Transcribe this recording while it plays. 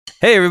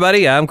Hey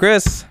everybody, I'm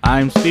Chris.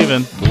 I'm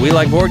Steven. We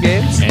like board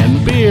games,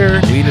 And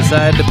beer. we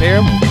decided to pair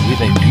them. We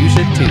think you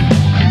should too.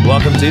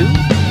 Welcome to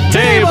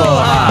Table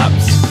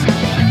Hops.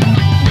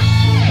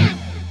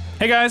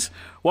 Hey guys,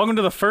 welcome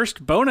to the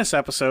first bonus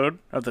episode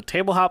of the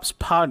Table Hops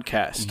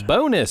podcast.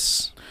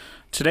 Bonus.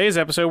 Today's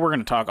episode, we're going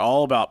to talk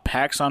all about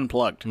PAX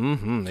Unplugged.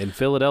 In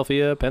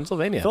Philadelphia,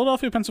 Pennsylvania.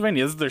 Philadelphia,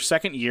 Pennsylvania. This is their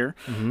second year.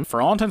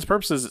 For all intents and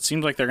purposes, it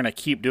seems like they're going to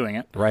keep doing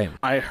it. Right.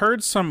 I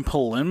heard some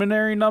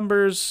preliminary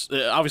numbers.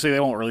 Obviously, they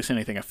won't release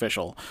anything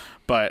official,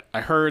 but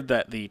I heard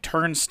that the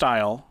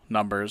turnstile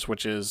numbers,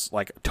 which is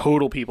like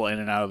total people in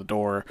and out of the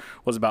door,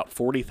 was about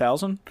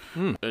 40,000.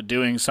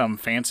 Doing some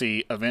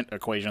fancy event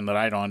equation that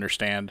I don't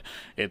understand,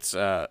 its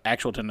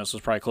actual attendance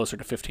was probably closer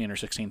to 15 or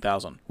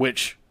 16,000,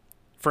 which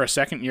for a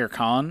second year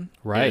con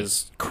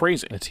is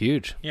crazy. It's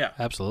huge. Yeah.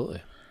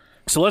 Absolutely.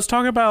 So let's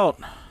talk about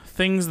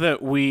things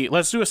that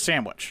let's do a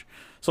sandwich.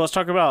 So let's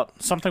talk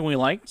about something we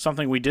liked,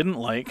 something we didn't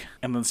like,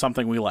 and then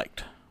something we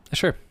liked.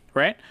 Sure.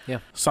 Right? Yeah.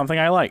 Something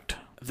I liked.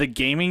 The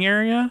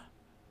gaming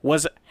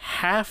was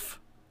half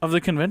of the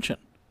convention.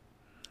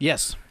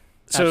 Yes.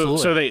 So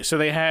Absolutely.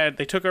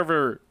 they took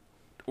over,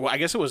 well, I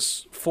guess it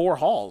was 4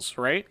 halls,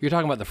 right? You're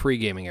talking about the free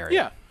gaming area.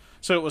 Yeah.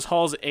 So it was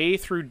halls A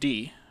through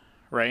D,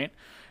 right?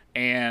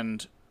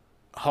 And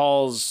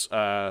halls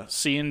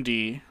C and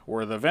D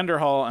were the vendor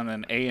hall, and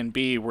then A and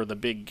B were the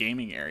big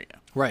gaming area.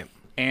 Right.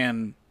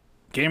 And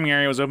gaming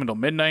area was open till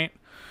midnight.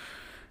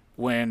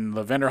 When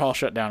the vendor hall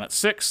shut down at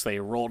 6, they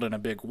rolled in a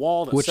big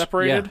wall that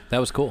separated. Yeah, that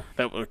was cool.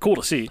 That was cool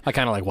to see. I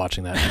kind of like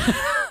watching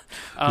that.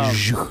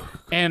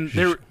 And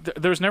there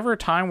was never a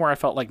time where I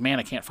felt like, man,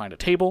 I can't find a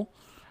table.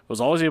 I was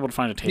always able to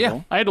find a table.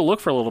 Yeah. I had to look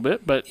for a little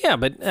bit, but Yeah,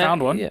 but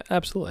found one. Yeah,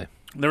 absolutely.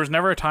 There was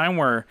never a time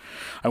where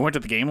I went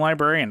to the game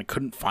library and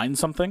couldn't find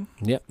something.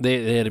 Yeah,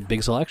 they had a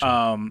big selection.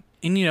 And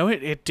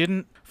it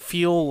didn't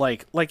feel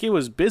like it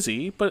was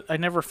busy, but I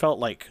never felt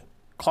like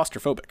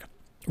claustrophobic.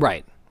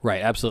 Right,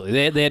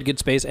 absolutely. They had good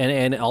space,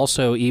 and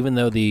also, even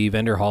though the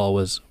vendor hall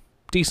was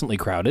decently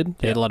crowded,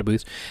 they had a lot of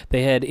booths,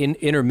 they had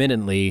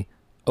intermittently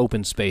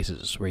open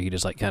spaces where you could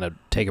just like kind of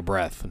take a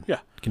breath and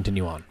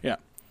continue on. Yeah.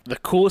 The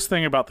coolest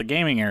thing about the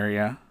gaming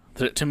area,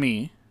 to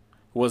me,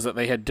 was that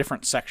they had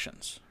different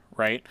sections.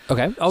 Right?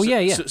 Okay. Oh,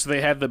 yeah. So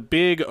they had the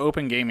big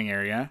open gaming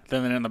area.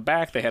 Then in the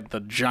back, they had the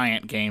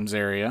giant games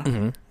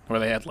area where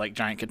they had like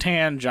Giant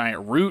Catan,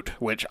 Giant Root,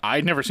 which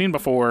I'd never seen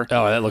before.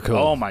 Oh, that looked cool.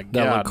 Oh, my God.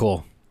 That looked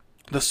cool.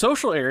 The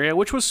social area,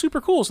 which was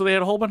super cool. So they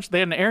had they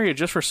had an area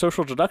just for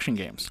social deduction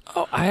games.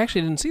 Oh, I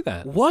actually didn't see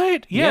that.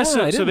 What? Yeah,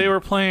 so I didn't. they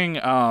were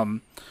playing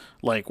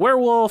like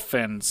Werewolf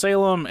and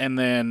Salem, and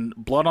then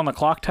Blood on the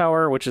Clock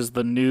Tower, which is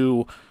the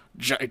new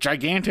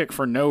gigantic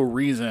for no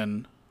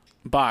reason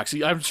box.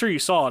 I'm sure you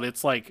saw it.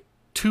 It's like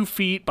 2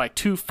 feet by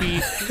 2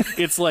 feet.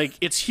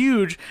 it's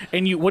huge.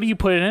 And what do you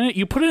put in it?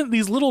 You put in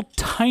these little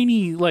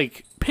tiny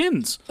like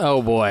pins.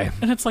 Oh boy.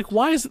 And it's like,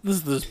 why is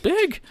this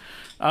big?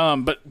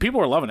 But people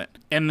were loving it.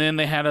 And then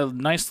they had a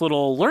nice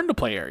little learn to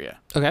play area.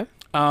 Okay.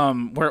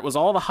 Where it was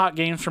all the hot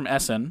games from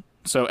Essen.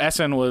 So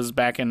Essen was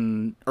back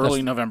in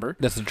early November.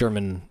 That's the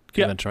German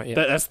convention, right? Yeah.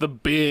 That's the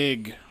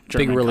big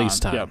German release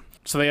con. time. Yeah.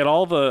 So they had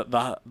all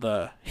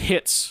the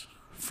hits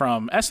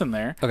from Essen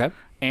there. Okay.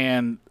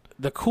 And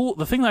the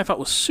thing that I thought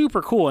was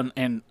super cool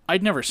and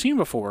I'd never seen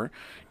before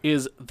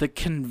is the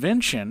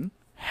convention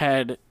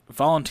had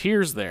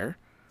volunteers there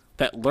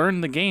that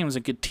learned the games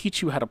and could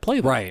teach you how to play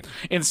them. Right.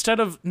 Instead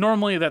of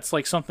normally that's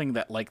like something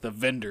that like the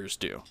vendors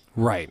do.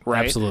 Right.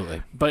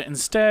 Absolutely. But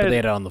instead They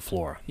had it on the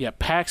floor. Yeah,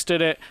 PAX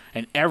did it,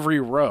 and every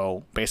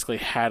row basically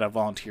had a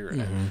volunteer in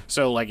it.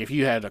 So, like, if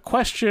you had a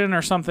question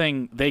or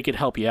something, they could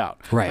help you out.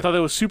 Right. I thought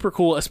that was super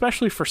cool,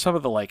 especially for some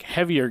of the, like,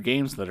 heavier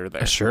games that are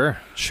there. Sure.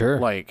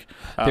 Like...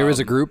 there was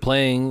a group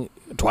playing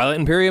Twilight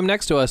Imperium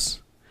next to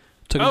us.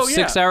 Took them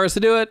 6 hours to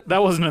do it.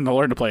 That wasn't in the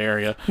learn to play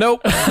area.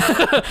 Nope.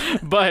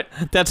 But...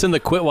 That's in the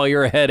quit while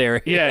you're ahead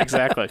area. Yeah,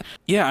 exactly.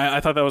 Yeah, I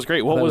thought that was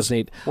great. What was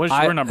neat. What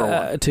was your number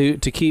one? To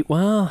keep...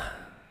 Well...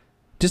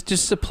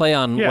 Just to play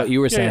on what you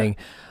were saying,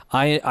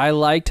 I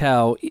liked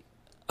how,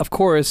 of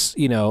course,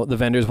 the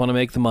vendors want to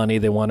make the money,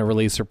 they want to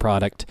release their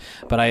product,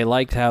 but I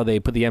liked how they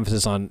put the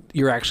emphasis on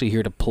you're actually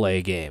here to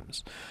play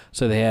games.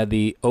 So they had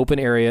the open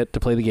area to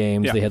play the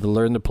games, they had to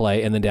learn to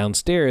play, and then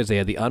downstairs they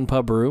had the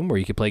unpub room where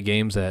you could play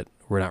games that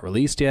were not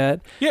released yet.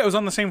 Yeah, it was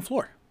on the same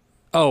floor.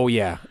 Oh,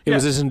 yeah. It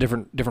was just in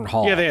different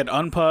hall. Yeah, they had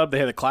unpub, they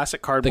had the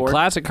classic cardboard. The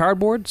classic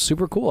cardboard,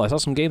 super cool. I saw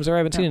some games there I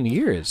haven't seen in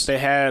years. They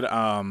had...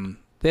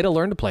 They had a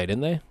learn to play,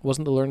 didn't they?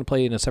 Wasn't the learn to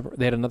play in a separate?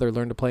 They had another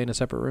learn to play in a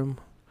separate room.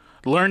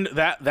 Learn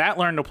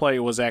to play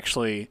was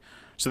actually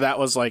that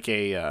was like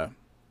an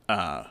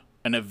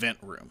event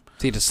room.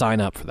 So you had to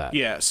sign up for that.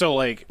 Yeah, so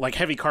like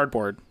heavy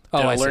cardboard.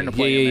 I learn see. to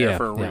play in there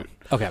for a yeah. route.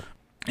 Okay.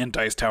 And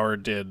Dice Tower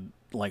did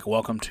like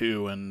Welcome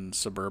to and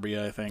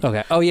Suburbia, I think.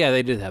 Okay. Oh yeah,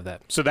 they did have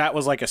that. So that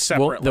was like a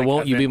separate.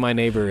 Won't You Be My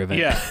Neighbor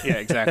event. Yeah,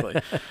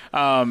 exactly.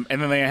 And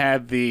then they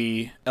had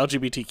the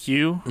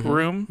LGBTQ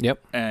room.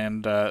 Yep.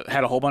 And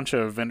had a whole bunch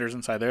of vendors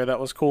inside there. That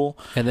was cool.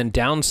 And then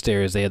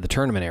downstairs they had the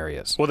tournament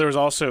areas. Well, there was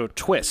also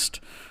Twist,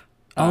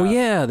 Oh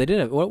yeah, they did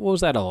it. What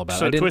was that all about?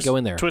 So I didn't go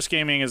in there. Twist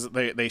Gaming is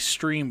they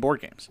stream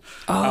board games.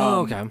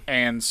 Oh, okay.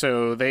 And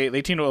so they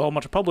teamed with a whole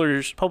bunch of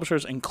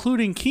publishers,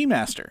 including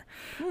Keymaster.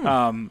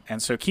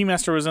 And so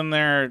Keymaster was in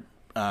there.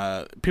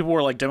 People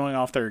were like demoing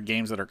off their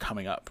games that are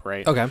coming up,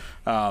 right? Okay.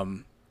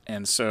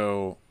 And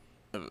so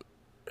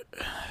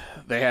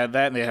they had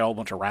that, and they had a whole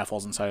bunch of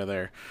raffles inside of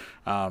there.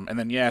 And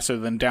then so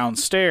then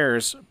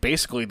downstairs,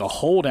 basically the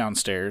whole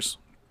downstairs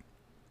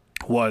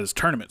was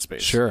tournament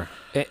space. Sure.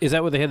 Is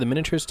that what they had the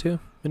miniatures too?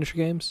 Miniature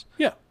games?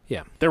 Yeah.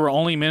 Yeah. There were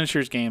only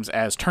miniatures games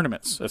as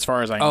tournaments, as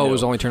far as I know. Oh, it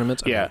was only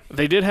tournaments? Okay. Yeah.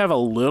 They did have a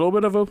little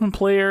bit of open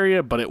play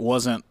area, but it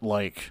wasn't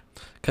like...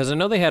 Because I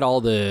know they had all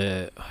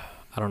the,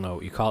 I don't know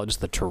what you call it,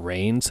 just the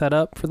terrain set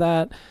up for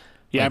that.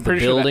 Yeah, like I'm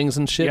pretty the buildings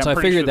sure and shit. So I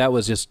figured that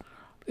was just...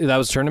 That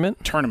was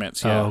tournament?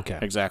 Tournaments, yeah. Oh, okay.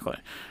 Exactly.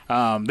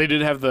 They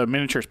did have the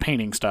miniatures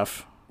painting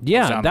stuff.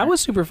 Yeah, that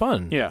was super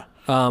fun. Yeah.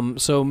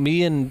 So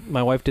me and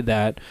my wife did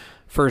that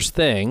first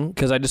thing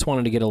because I just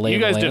wanted to get a lay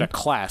of the land. You guys did a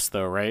class,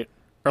 though, right?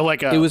 Or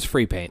like a... It was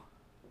free paint.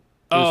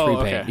 It was free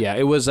paint. Okay. Yeah,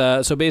 it was...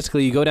 so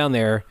basically, you go down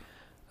there,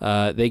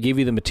 they give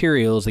you the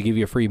materials, they give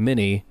you a free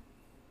mini,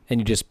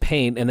 and you just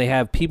paint, and they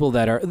have people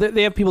that are...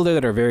 They have people there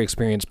that are very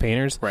experienced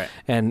painters. Right.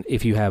 And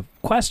if you have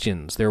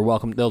questions, they're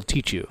welcome. They'll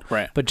teach you.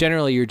 Right. But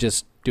generally, you're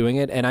just doing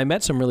it, and I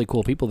met some really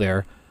cool people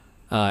there.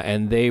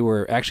 And they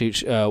were actually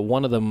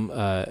one of them,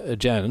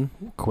 Jen,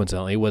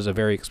 coincidentally, was a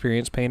very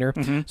experienced painter.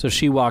 Mm-hmm. So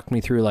she walked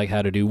me through like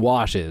how to do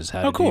washes,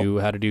 how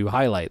to do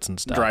highlights and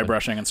stuff, dry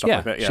brushing and stuff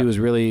like that. Yeah, she was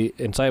really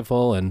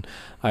insightful, and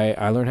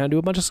I learned how to do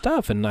a bunch of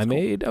stuff. And I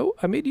made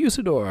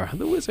Usador,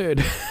 the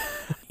wizard.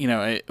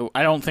 I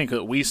don't think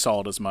that we saw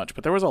it as much,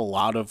 but there was a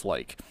lot of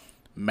like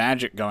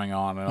magic going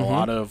on, and a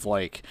lot of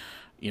like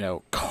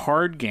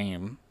card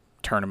game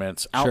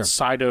tournaments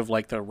outside of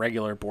like the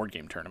regular board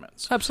game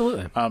tournaments.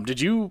 Absolutely.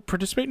 Did you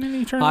participate in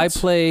any tournaments? I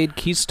played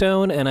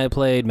Keystone and I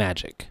played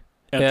Magic.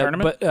 A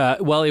tournament? But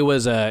it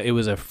was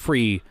a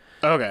free.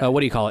 Okay.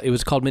 What do you call it? It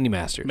was called Mini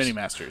Masters. Mini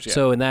Masters. Yeah.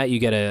 So in that you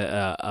get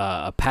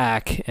a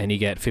pack and you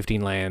get 15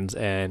 lands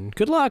and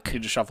good luck. You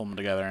just shuffle them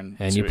together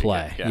and you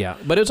play. Yeah.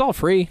 But it was all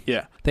free.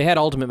 Yeah. They had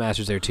Ultimate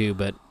Masters there too,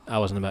 but I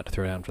wasn't about to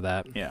throw down for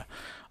that. Yeah.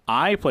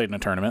 I played in a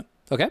tournament.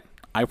 Okay.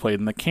 I played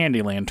in the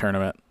Candyland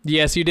tournament.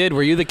 Yes, you did.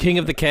 Were you the king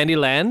of the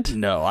Candyland?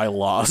 No, I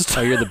lost.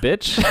 Oh, you're the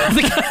bitch?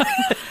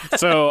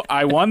 So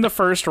I won the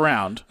first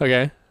round.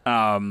 Okay.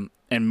 And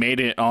made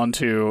it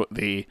onto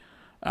the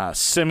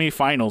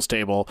semifinals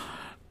table.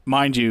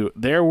 Mind you,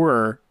 there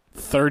were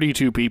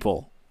 32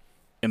 people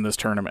in this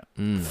tournament.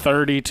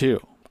 32.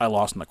 I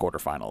lost in the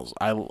quarterfinals.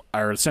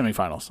 Or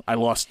semifinals. I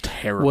lost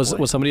terribly.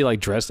 Was somebody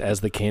like dressed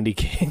as the Candy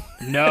King?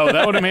 No,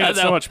 that would have made it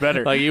so much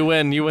better. Like you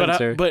win,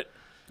 sir. But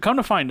come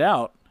to find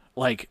out,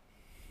 like,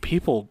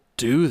 people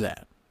do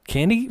that. For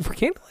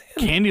Candyland?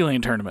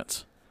 Candyland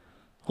tournaments.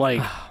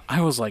 Like, I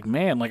was like,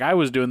 man, like I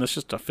was doing this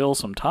just to fill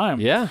some time.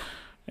 Yeah.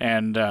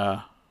 And,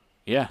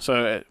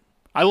 so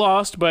I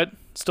lost, but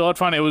still had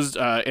fun. It was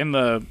in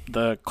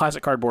the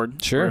classic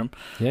cardboard room.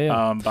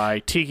 Yeah. By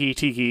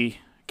Tiki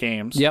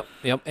Games. Yep.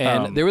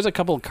 And there was a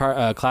couple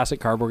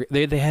classic cardboard.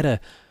 They had a...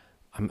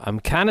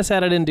 I'm kind of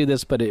sad I didn't do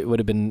this, but it would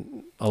have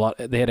been a lot.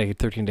 They had a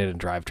 13-day to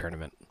drive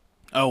tournament.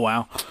 Oh,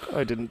 wow.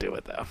 I didn't do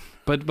it, though.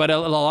 But a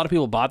lot of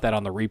people bought that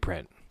on the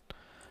reprint.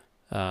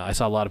 I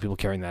saw a lot of people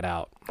carrying that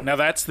out. Now,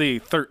 that's the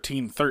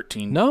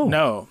 1313.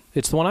 No.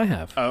 It's the one I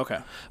have. Oh, okay.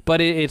 But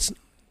it's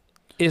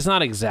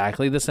not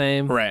exaczly the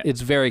same. Right.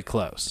 It's very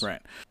close.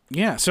 Right.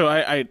 Yeah, so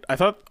I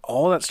thought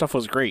all that stuff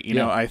was great. You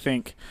know, I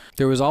think...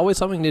 There was always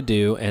something to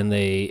do, and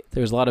there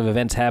was a lot of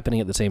events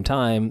happening at the same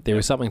time. There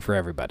was something for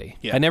everybody.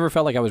 Yeah. I never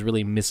felt like I was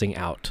really missing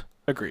out.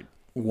 Agreed.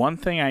 One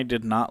thing I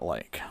did not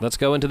like... Let's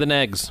go into the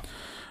negs.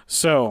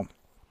 So,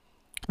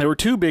 there were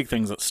two big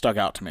things that stuck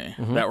out to me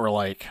that were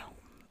like,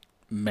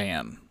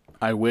 man,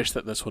 I wish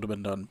that this would have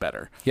been done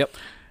better. Yep.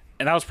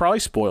 And I was probably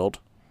spoiled.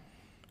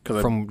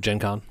 From Gen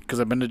Con?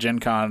 Because I've been to Gen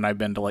Con and I've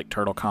been to like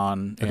Turtle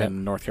Con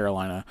in North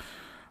Carolina.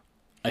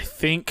 I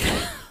think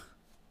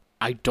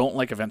I don't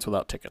like events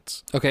without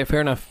tickets. Okay,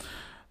 fair enough.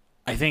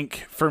 I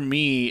think for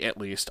me, at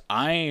least,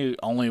 I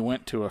only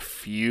went to a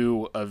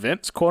few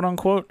events, quote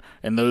unquote,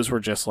 and those were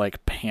just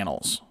like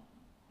panels.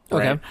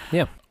 Right? Okay,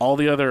 yeah. All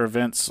the other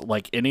events,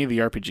 like any of the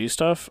RPG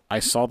stuff, I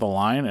saw the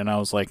line and I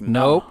was like,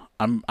 nope.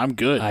 I'm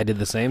good. I did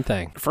the same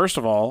thing. First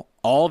of all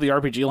the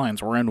RPG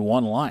lines were in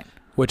one line.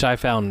 Which I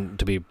found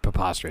to be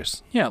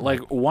preposterous. Yeah,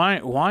 like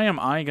why am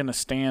I going to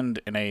stand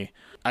in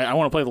I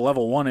want to play the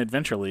level 1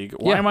 Adventure League.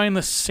 Why am I in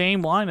the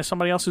same line as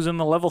somebody else who's in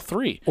the level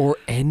 3? Or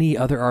any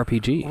other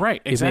RPG.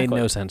 Right, exactly. It made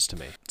no sense to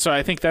me. So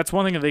I think that's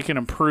one thing that they can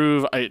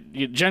improve.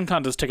 Gen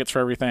Con does tickets for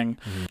everything.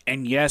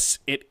 And yes,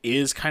 it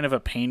is kind of a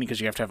pain because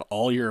you have to have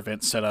all your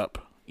events set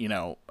up,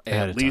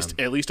 at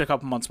least a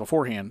couple months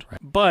beforehand.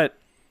 Right. But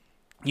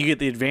you get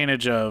the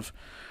advantage of,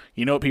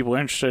 what people are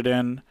interested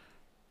in.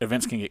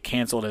 Events can get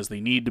canceled as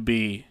they need to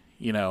be,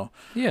 Yeah.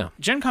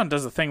 Gen Con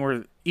does the thing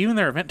where even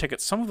their event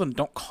tickets, some of them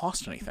don't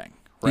cost anything.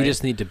 Right? You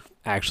just need to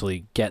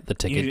actually get the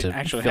ticket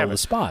to fill the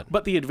spot.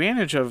 But the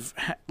advantage of,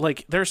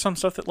 like, there's some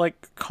stuff that,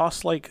 like,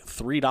 costs, like,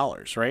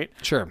 $3, right?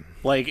 Sure.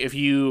 Like, if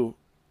you,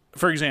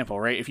 for example,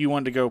 right, if you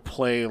wanted to go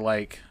play,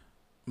 like,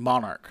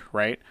 Monarch,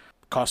 right,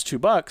 costs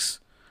 $2,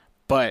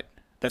 but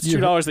that's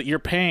 $2 that you're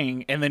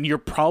paying, and then you're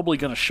probably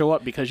going to show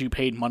up because you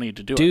paid money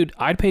to do it. Dude,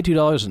 I'd pay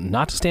 $2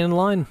 not to stand in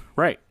line.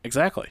 Right,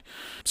 exactly.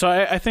 So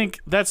I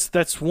think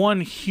that's one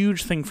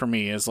huge thing for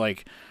me is,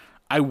 like,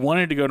 I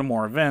wanted to go to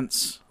more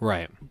events,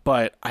 right?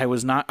 But I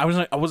wasn't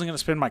going to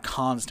spend my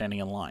con standing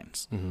in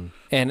lines. Mm-hmm.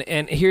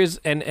 And here's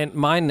and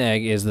my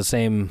neg is the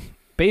same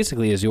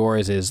basically as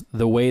yours, is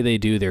the way they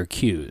do their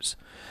queues,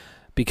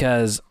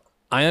 because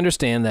I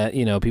understand that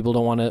people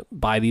don't want to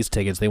buy these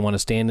tickets; they want to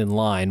stand in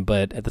line,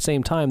 but at the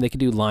same time they could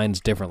do lines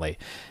differently.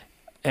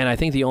 And I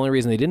think the only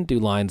reason they didn't do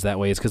lines that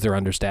way is because they're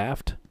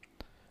understaffed.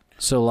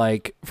 So,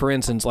 like, for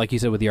instance, like you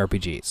said with the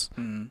RPGs.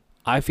 Mm-hmm.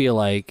 I feel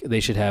like they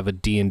should have a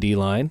D&D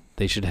line.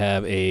 They should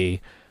have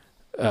I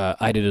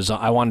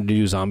wanted to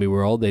do Zombie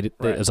World. They did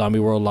a Zombie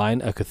World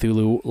line, a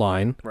Cthulhu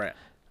line, right?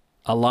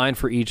 A line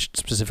for each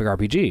specific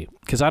RPG.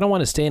 Because I don't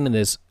want to stand in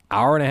this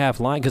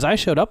hour-and-a-half line. Because I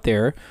showed up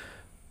there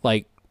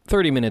like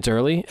 30 minutes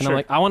early, and I'm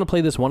like, I want to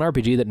play this one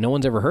RPG that no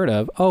one's ever heard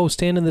of. Oh,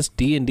 stand in this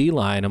D&D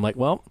line. I'm like,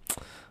 well,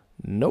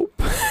 nope.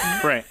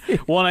 Right.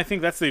 Well, and I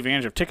think that's the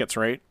advantage of tickets,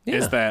 right? Yeah.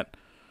 Is that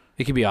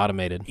it can be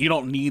automated. You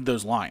don't need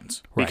those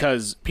lines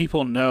because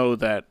people know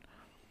that.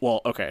 Well,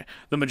 okay,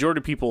 the majority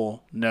of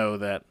people know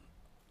that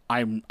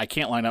I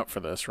can't line up for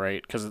this,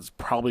 right? Because it's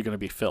probably going to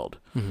be filled.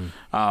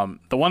 Mm-hmm.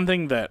 The one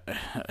thing that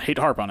I hate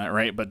to harp on it,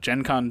 right? But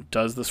Gen Con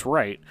does this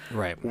right,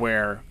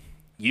 where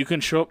you can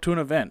show up to an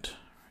event,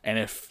 and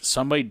if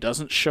somebody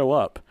doesn't show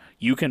up,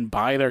 you can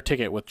buy their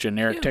ticket with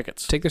generic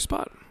tickets. Take their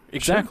spot.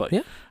 Exactly.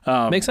 Sure.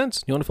 Yeah. Makes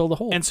sense. You want to fill the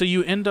hole, and so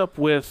you end up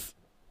with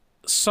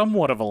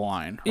somewhat of a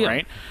line,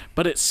 right?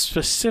 But it's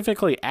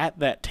specifically at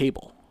that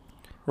table,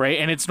 right?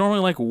 And it's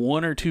normally like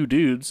one or two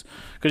dudes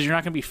because you're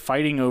not going to be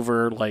fighting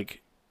over,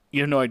 like,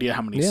 you have no idea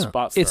how many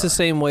spots there It's the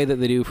same way that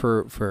they do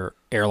for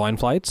airline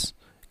flights,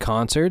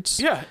 concerts.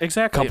 Yeah,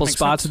 exactly. Couple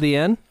spots at the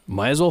end,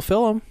 might as well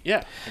fill them.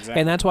 Yeah,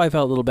 exactly. And that's why I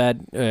felt a little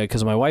bad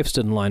because my wife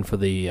stood in line for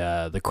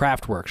the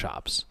craft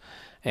workshops,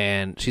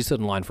 and she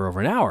stood in line for over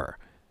an hour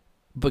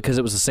because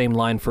it was the same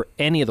line for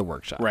any of the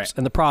workshops. Right.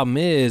 And the problem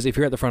is, if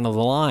you're at the front of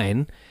the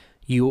line,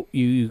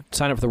 you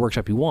sign up for the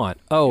workshop you want.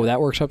 Oh,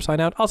 that workshop signed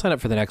out? I'll sign up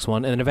for the next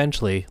one. And then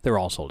eventually they're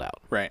all sold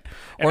out. Right.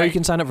 Or you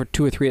can sign up for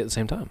 2 or 3 at the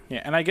same time.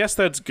 Yeah, and I guess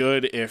that's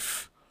good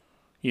if,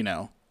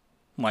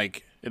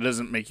 like, it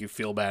doesn't make you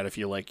feel bad if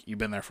you've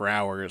been there for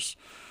hours,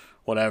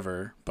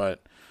 whatever.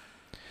 But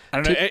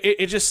I don't know.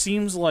 It just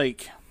seems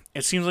like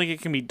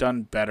it can be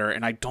done better,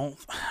 and I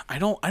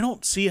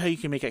don't see how you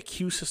can make a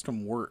queue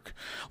system work.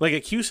 Like, a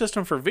queue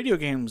system for video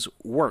games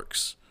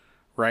works,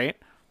 right?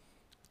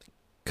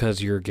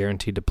 Because you're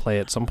guaranteed to play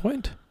at some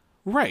point?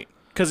 Right.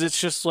 Because it's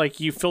just like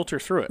you filter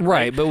through it.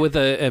 Right, but with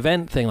an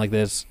event thing like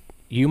this,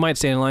 you might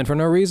stand in line for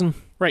no reason.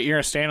 Right, you're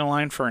going to stand in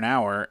line for an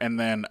hour, and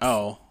then,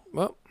 well,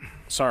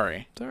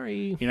 sorry.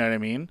 Sorry. You know what I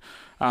mean?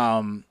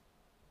 I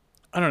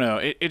don't know.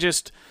 It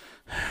just...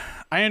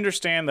 I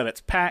understand that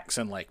it's PAX,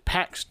 and, like,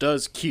 PAX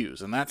does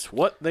queues, and that's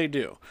what they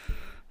do.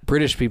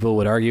 British people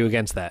would argue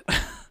against that.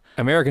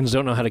 Americans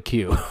don't know how to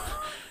queue.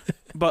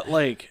 But,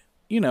 like,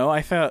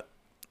 I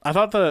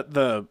thought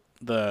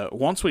the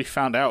once we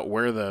found out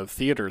where the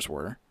theaters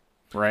were,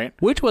 right?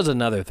 Which was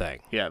another thing.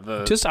 Yeah. I'm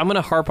going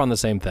to harp on the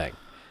same thing.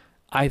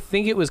 I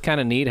think it was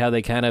kind of neat how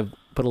they kind of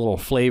put a little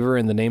flavor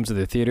in the names of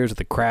their theaters with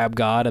the Crab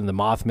God and the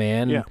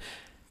Mothman. Yeah.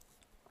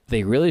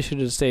 They really should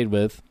have stayed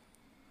with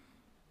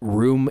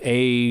Room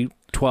A12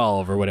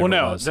 or whatever it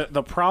was. Well, no.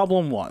 The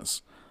problem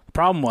was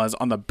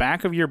on the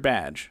back of your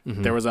badge,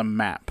 there was a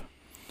map.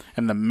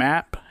 And the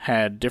map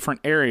had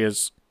different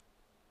areas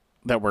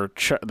that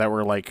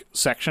were like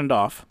sectioned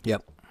off.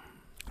 Yep.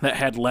 That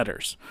had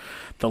letters.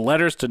 The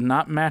letters did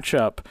not match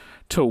up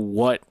to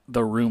what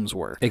the rooms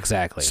were.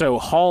 Exactly. So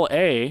Hall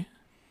A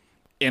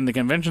in the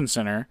convention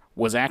center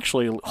was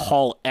actually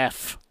Hall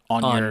F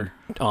on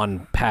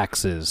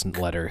PAX's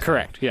letter.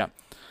 Correct. Yeah.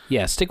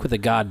 Yeah. Stick with the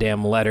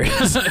goddamn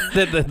letters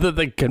that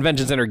the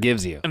convention center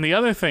gives you. And the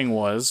other thing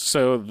was,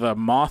 so the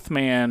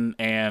Mothman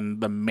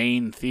and the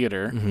main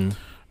theater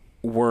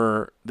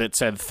that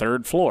said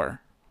 3rd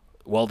floor.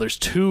 Well, there's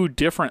 2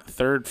 different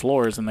 3rd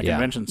floors in the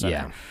convention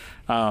center.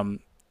 Yeah.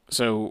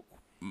 So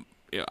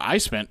I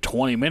spent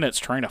 20 minutes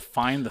trying to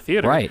find the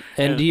theater. Right.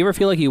 And do you ever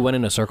feel like you went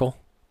in a circle?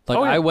 Like,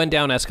 I went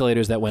down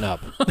escalators that went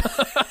up.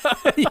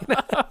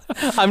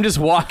 I'm just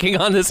walking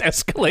on this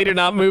escalator,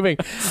 not moving.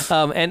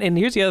 And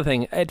here's the other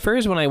thing. At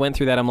first, when I went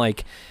through that, I'm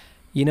like,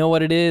 you know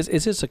what it is?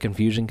 It's just a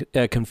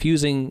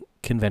confusing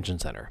convention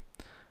center.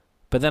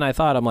 But then I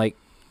thought, I'm like,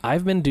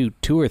 I've been to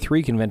 2 or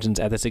 3 conventions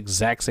at this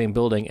exact same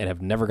building and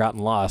have never gotten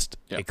lost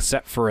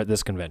except for at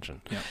this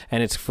convention. Yep.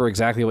 And it's for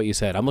exactly what you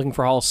said. I'm looking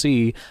for Hall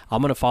C.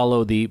 I'm going to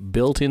follow the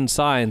built-in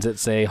signs that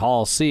say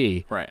Hall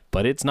C. Right.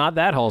 But it's not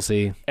that Hall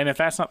C. And if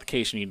that's not the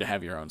case, you need to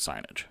have your own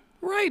signage.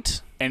 Right.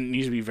 And it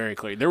needs to be very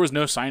clear. There was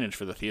no signage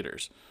for the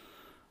theaters.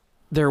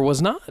 There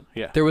was not.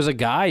 Yeah. There was a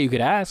guy you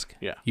could ask.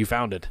 Yeah. You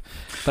found it.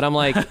 But I'm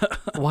like,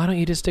 why don't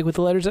you just stick with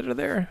the letters that are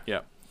there?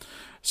 Yeah.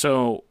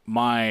 So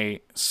my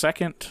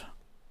second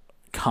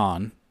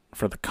con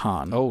for the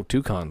con. Oh,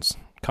 2 cons.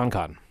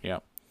 Con. Yeah.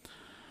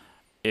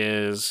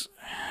 Is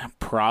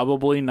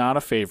probably not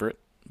a favorite,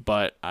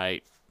 but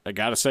I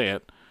gotta say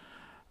it.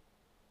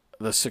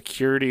 The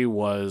security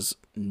was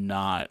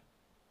not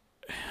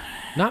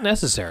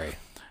necessary.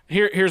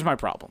 Here's my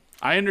problem.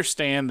 I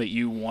understand that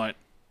you want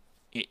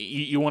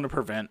to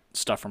prevent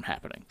stuff from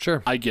happening.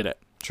 Sure. I get it.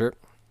 Sure.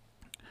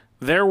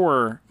 There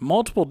were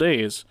multiple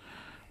days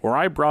where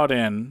I brought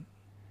in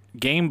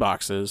game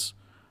boxes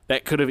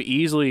that could have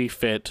easily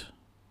fit,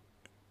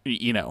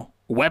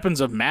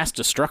 weapons of mass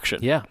destruction.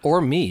 Yeah.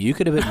 Or me. You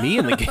could have hit me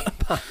in the game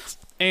box.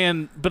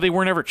 But they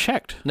were never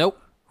checked. Nope.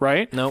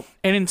 Right? Nope.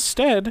 And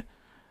instead,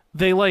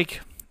 they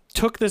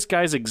took this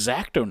guy's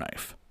X-Acto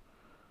knife.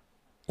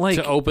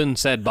 To open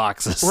said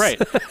boxes.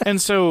 Right. And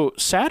so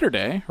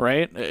Saturday,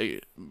 right?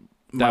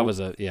 That was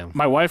a, yeah.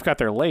 My wife got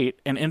there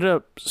late and ended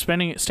up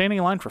standing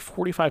in line for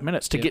 45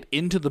 minutes to get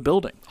into the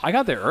building. I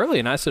got there early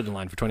and I stood in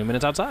line for 20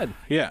 minutes outside.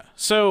 Yeah.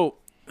 So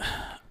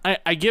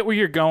I get where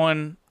you're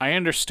going. I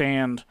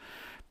understand.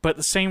 But at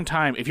the same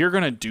time, if you're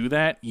going to do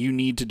that, you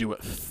need to do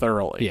it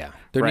thoroughly. Yeah.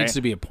 There needs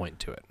to be a point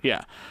to it.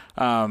 Yeah.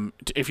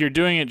 If you're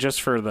doing it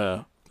just for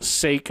the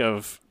sake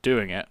of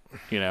doing it,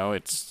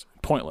 it's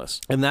pointless.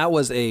 And that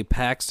was a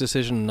PAX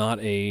decision, not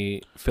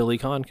a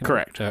PhillyCon?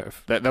 Correct.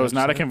 That was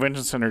not a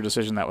convention center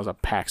decision. That was a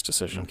PAX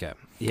decision. Okay.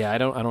 Yeah, I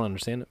don't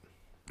understand it.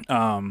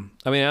 I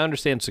mean, I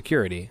understand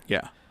security.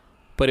 Yeah.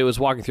 But it was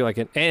walking through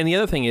and the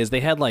other thing is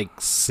they had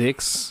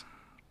 6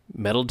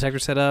 metal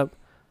detectors set up,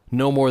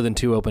 no more than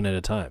 2 open at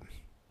a time.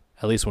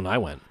 At least when I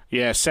went.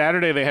 Yeah,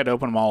 Saturday they had to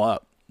open them all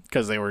up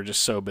because they were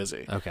just so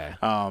busy. Okay.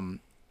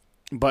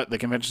 But the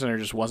convention center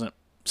just wasn't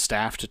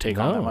staffed to take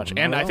on that much.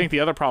 And I think the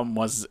other problem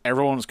was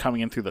everyone was coming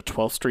in through the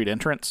 12th Street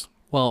entrance.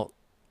 Well,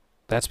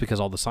 that's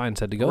because all the signs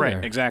had to go there.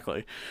 Right,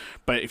 exactly.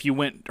 But if you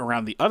went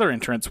around the other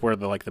entrance where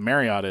the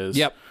Marriott is,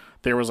 yep,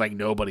 there was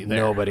nobody there.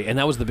 Nobody. And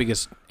that was the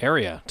biggest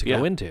area to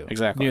go into.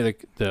 Exactly. Near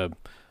the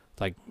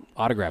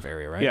autograph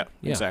area, right? Yeah,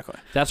 exactly.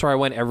 That's where I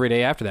went every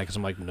day after that because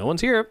I'm like, no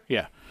one's here.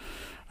 Yeah.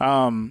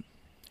 And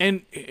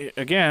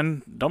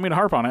again, don't mean to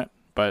harp on it,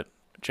 but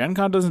Gen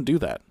Con doesn't do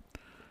that.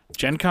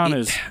 Gen Con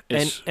is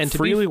and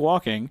freely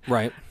walking.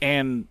 Right.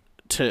 And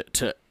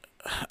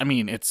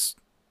it's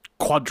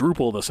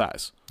quadruple the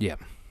size. Yeah.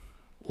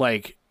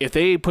 If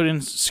they put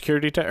in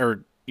security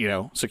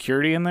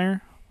security in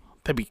there,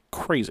 that'd be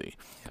crazy.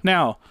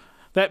 Now,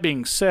 that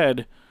being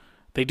said,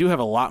 they do have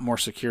a lot more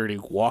security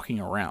walking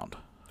around.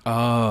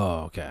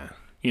 Oh, okay.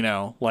 They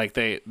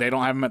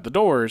don't have them at the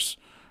doors,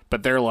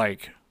 but they're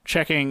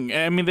checking.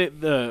 I mean,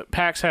 the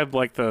PAX had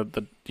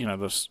the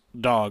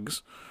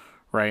dogs,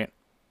 right?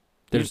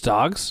 There's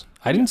dogs?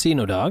 I didn't see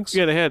no dogs.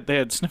 Yeah, they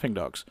had sniffing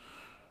dogs.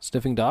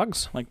 Sniffing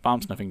dogs?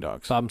 Bomb sniffing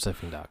dogs. Bomb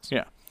sniffing dogs.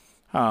 Yeah.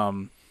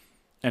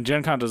 And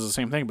Gen Con does the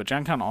same thing, but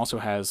Gen Con also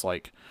has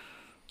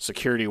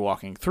security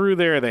walking through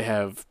there. They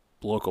have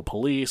local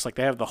police,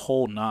 they have the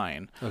whole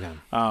 9. Okay.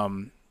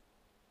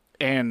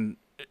 And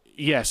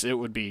yes, it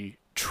would be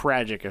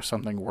tragic if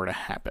something were to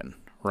happen,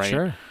 right?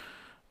 Sure.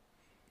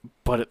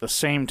 But at the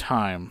same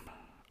time,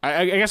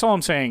 I guess all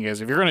I'm saying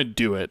is if you're going to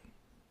do it,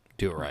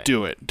 do it right.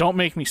 Do it. Don't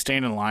make me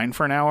stand in line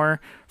for an hour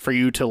for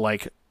you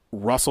to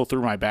rustle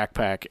through my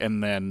backpack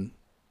and then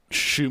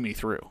shoo me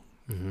through.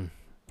 Mm-hmm.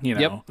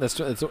 Yep. That's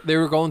they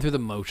were going through the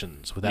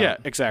motions without. Yeah,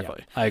 exactly.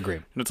 Yeah, I agree.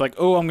 And it's I'm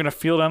going to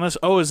feel down this.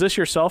 Oh, is this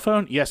your cell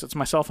phone? Yes, it's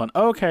my cell phone.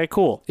 Okay,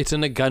 cool. It's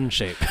in a gun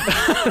shape.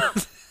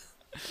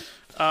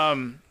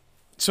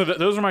 So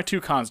those are my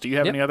 2 cons. Do you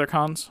have any other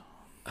cons?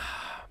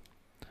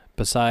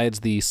 Besides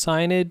the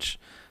signage,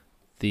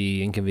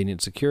 the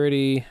inconvenient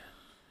security,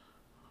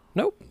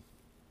 nope.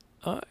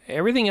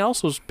 Everything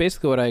else was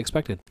basically what I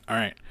expected. All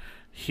right.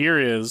 Here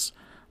is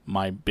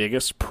my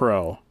biggest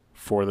pro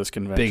for this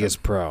convention.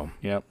 Biggest pro.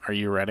 Yep. Are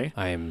you ready?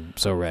 I am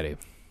so ready.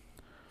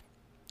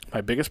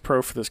 My biggest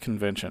pro for this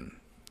convention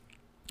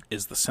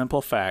is the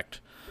simple fact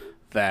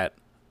that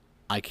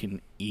I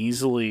can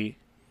easily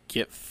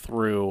get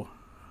through,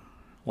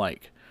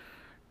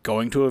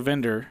 going to a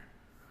vendor,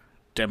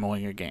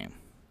 demoing a game.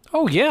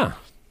 Oh, yeah.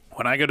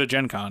 When I go to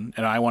Gen Con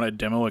and I want to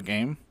demo a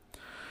game,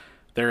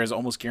 there is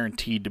almost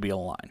guaranteed to be a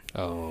line.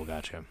 Oh,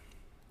 gotcha.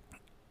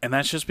 And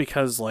that's just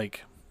because,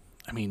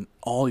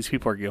 all these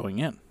people are going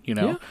in,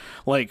 Yeah.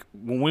 When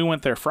we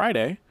went there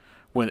Friday,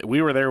 when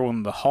we were there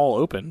when the hall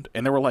opened,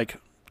 and there were,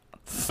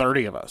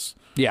 30 of us.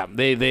 Yeah,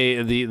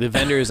 the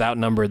vendors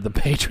outnumbered the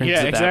patrons yeah,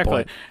 at exactly.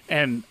 that point.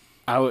 And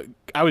I was,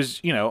 I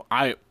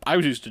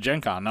was used to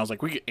Gen Con, and I was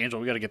like, Angel,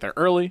 we got to get there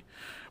early.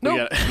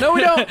 No,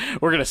 we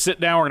don't. We're going to sit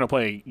down, we're going to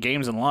play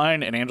games in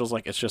line, and Angel's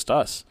like, it's just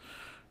us.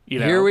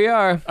 Here we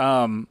are.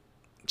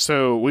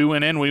 So we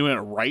went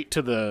right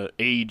to the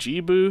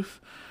AEG booth.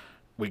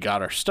 We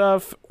got our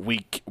stuff.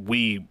 We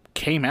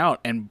came out,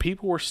 and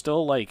people were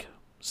still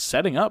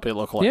setting up. It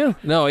looked like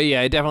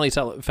it definitely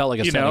felt like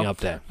a setting up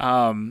day.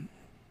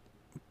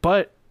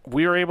 But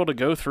we were able to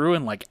go through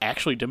and like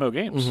actually demo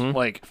games.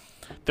 Like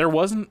there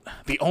wasn't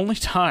the only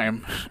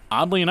time,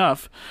 oddly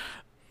enough,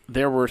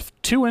 there were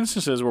 2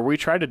 instances where we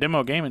tried to demo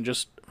a game and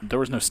just there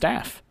was no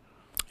staff.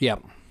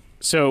 Yep.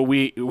 So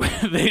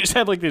they just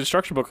had like the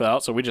instruction booklet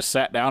out, so we just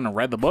sat down and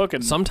read the book.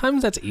 And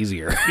sometimes that's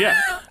easier.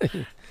 Yeah.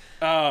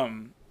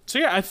 So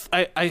yeah,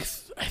 I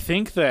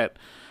think that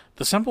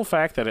the simple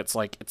fact that it's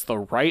the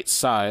right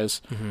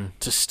size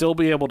to still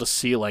be able to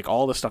see like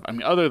all the stuff. I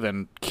mean, other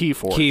than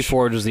Keyforge.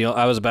 Keyforge is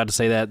I was about to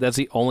say that. That's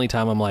the only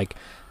time I'm like,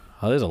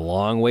 oh, there's a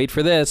long wait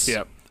for this.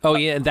 Yep. Oh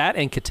yeah, that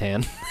and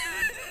Catan.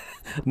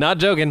 Not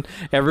joking.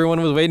 Everyone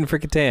was waiting for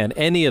Catan.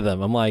 Any of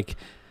them. I'm like,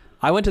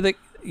 I went to the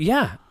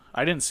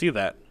I didn't see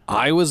that.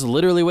 I was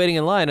literally waiting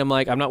in line. I'm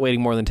like, I'm not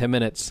waiting more than 10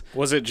 minutes.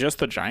 Was it just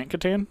the giant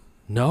Catan?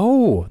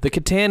 No, the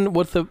Catan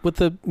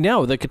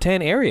the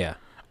Catan area.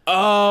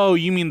 Oh,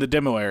 you mean the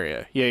demo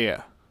area?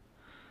 Yeah.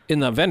 In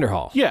the vendor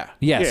hall. Yeah.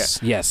 Yes.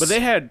 Yeah. Yes. But they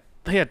had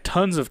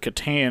tons of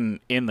Catan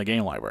in the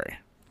game library.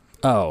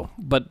 Oh,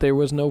 but there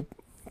was no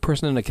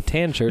person in a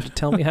Catan shirt to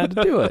tell me how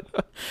to do it.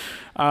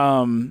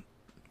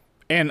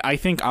 And I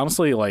think,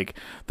 honestly, like,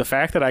 the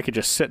fact that I could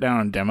just sit down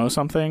and demo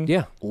something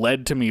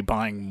led to me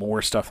buying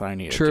more stuff that I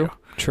needed to.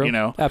 True. You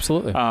know?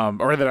 Absolutely.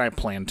 Or that I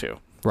planned to.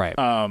 Right.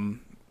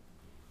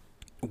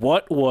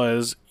 What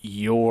was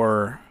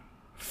your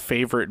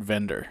favorite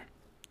vendor?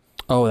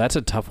 Oh, that's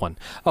a tough one.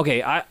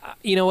 Okay, I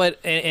you know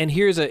what? And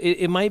here's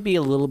it might be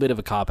a little bit of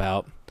a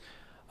cop-out.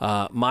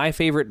 My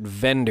favorite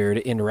vendor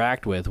to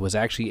interact with was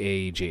actually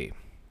AEG.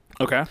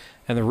 Okay.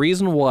 And the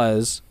reason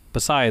was,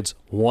 besides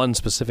one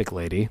specific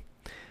lady,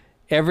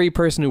 every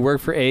person who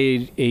worked for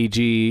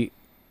AEG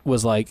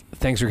was like,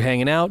 thanks for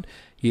hanging out.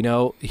 You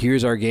know,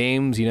 here's our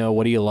games. You know,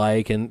 what do you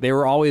like? And they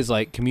were always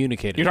like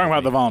communicating. You're talking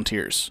about the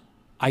volunteers.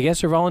 I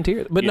guess they're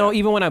volunteers. But no,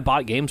 even when I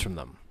bought games from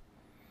them.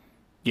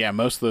 Yeah,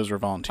 most of those were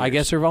volunteers. I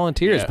guess they're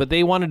volunteers, but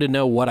they wanted to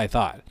know what I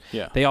thought.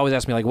 Yeah. They always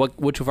asked me, like,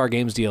 which of our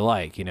games do you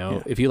like? You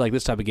know, if you like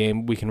this type of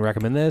game, we can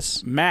recommend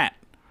this. Matt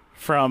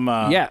from...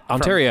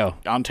 Ontario.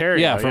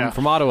 Ontario. Yeah,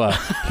 from Ottawa.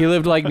 He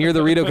lived, like, near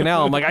the Rideau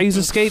Canal. I'm like, I used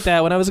to skate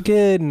that when I was a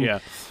kid.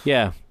 And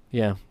Yeah.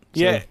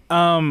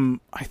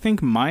 I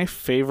think my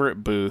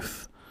favorite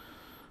booth,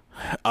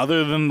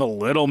 other than the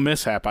little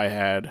mishap I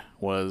had,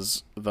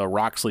 was the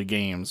Roxley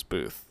Games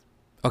booth.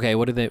 Okay,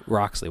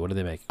 Roxley, what do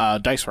they make?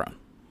 Dice Throne.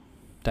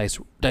 Dice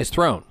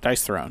Throne.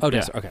 Dice Throne. Oh,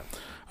 Dice. Okay.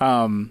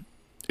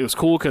 It was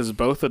cool because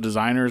both the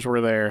designers were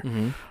there,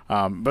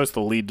 both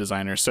the lead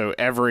designers. So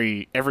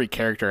every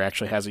character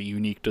actually has a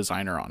unique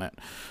designer on it,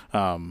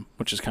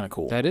 which is kind of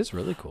cool. That is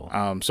really cool.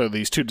 So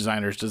these 2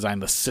 designers design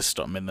the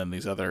system, and then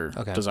these other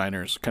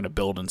designers kind of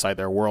build inside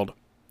their world.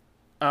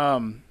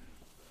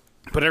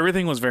 But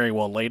everything was very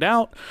well laid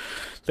out.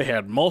 They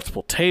had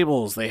multiple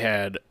tables. They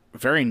had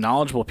very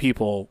knowledgeable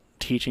people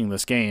teaching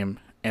this game.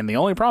 And the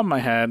only problem I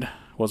had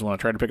was when I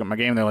tried to pick up my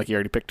game, they're like, you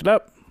already picked it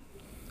up.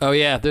 Oh,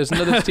 yeah. There's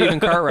another Stephen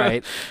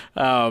Cartwright.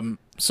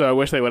 So I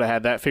wish they would have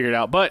had that figured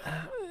out. But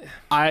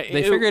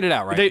they figured it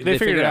out, right? They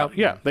figured it out.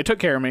 Yeah. They took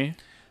care of me.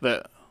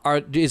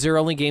 Is their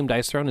only game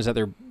Dice Throne? Is that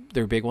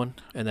their big one?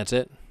 And that's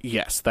it?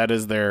 Yes. That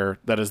is their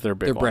big one.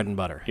 Their bread and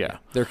butter. Yeah.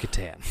 Their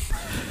Catan.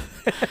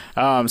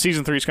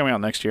 Season 3 is coming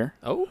out next year.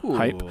 Oh.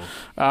 Hype.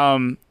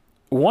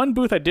 One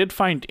booth I did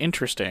find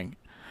interesting.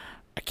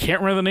 I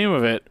can't remember the name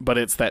of it, but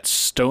it's that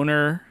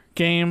stoner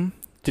game.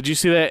 Did you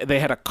see that? They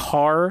had a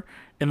car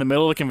in the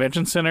middle of the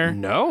convention center.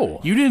 No,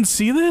 you didn't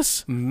see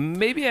this?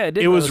 Maybe I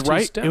did. It was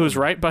right. It was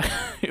right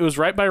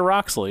by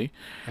Roxley.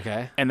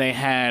 Okay. And they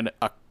had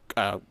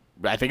I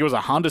think it was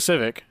a Honda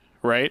Civic,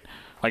 right?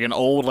 Like an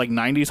old like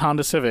 90s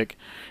Honda Civic,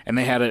 and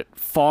they had it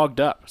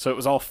fogged up, so it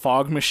was all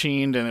fog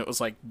machined, and it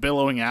was like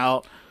billowing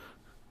out.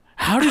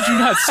 How did you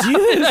not see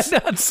this?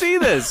 Did I not see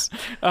this?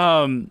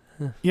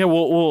 Yeah,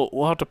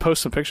 we'll have to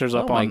post some pictures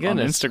up on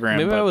Instagram.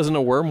 Maybe I was in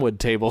a Wormwood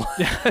table.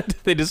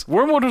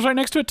 Wormwood was right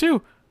next to it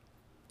too.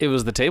 It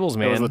was the tables,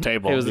 man. It was the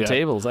table. It was the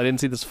tables. I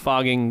didn't see this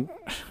fogging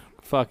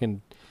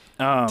fucking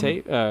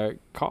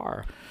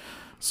car.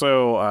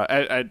 So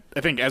I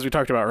think, as we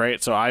talked about,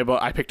 right? So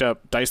I picked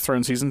up Dice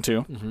Throne Season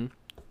 2. Mm-hmm.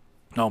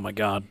 Oh my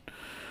god,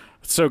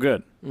 it's so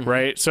good,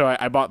 right? So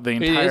I bought the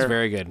entire. It is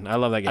very good. I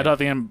love that game. I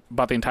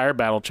bought the entire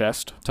battle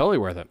chest. Totally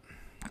worth it.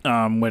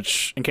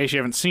 Which, in case you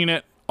haven't seen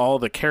it, all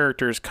the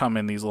characters come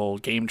in these little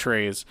game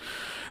trays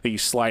that you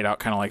slide out,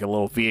 kind of like a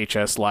little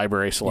VHS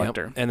library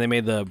selector. Yep. And they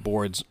made the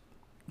boards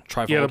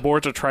trifold. Yeah, the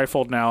boards are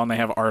trifold now, and they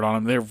have art on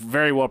them. They're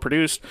very well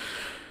produced.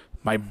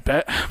 My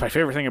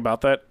favorite thing about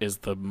that is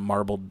the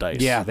marbled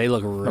dice. Yeah, they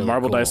look really cool. The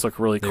marbled dice look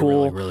really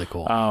cool. Really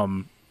cool.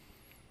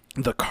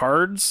 The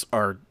cards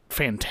are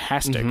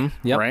fantastic,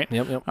 right?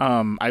 Yep.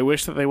 I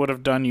wish that they would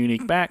have done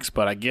unique backs,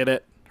 but I get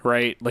it,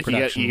 right? Like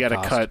you got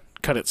to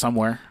cut it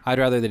somewhere. I'd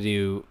rather they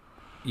do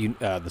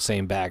the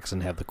same backs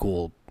and have the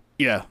cool.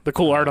 Yeah, the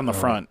cool art on the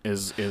front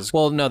is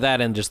well, no,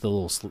 that and just the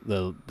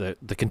little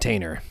the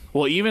container.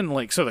 Well, even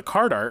like so the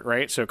card art,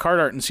 right? So card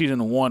art in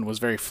season 1 was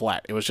very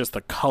flat. It was just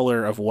the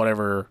color of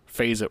whatever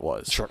phase it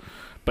was. Sure.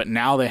 But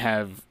now they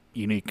have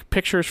unique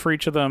pictures for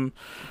each of them.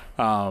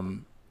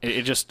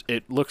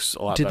 It looks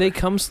a lot Did better. they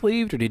come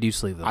sleeved, or did you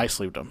sleeve them? I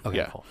sleeved them. Okay,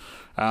 yeah. cool.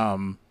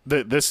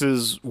 This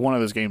is one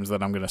of those games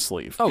that I'm going to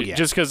sleeve. Oh, yeah.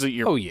 Just because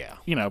you're,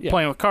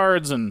 playing with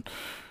cards and,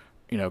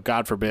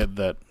 God forbid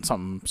that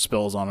something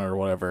spills on it or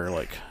whatever.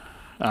 Like,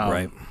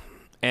 right.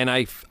 And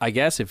I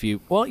guess if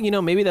you,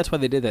 maybe that's why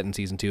they did that in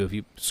Season 2. If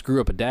you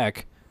screw up a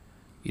deck,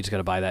 you just got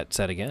to buy that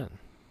set again.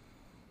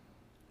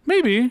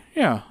 Maybe,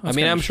 yeah. I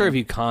mean, I'm sure if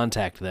you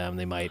contact them,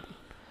 they might.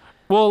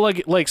 Well,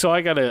 so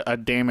I got a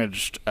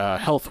damaged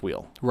health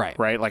wheel. Right.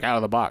 Right, like out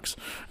of the box.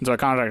 And so I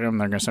contacted them,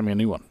 and they're going to send me a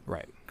new one.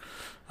 Right.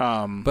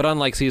 But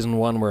unlike Season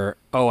 1 where,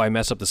 I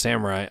messed up the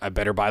samurai, I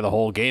better buy the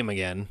whole game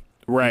again.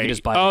 Right.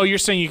 You're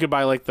saying you could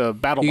buy like the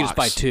battle box. You just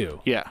buy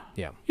 2. Yeah.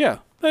 Yeah. Yeah,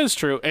 that is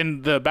true.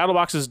 And the battle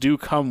boxes do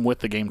come with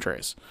the game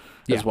trays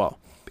as well.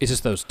 It's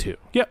just those 2.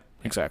 Yep,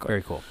 exactly.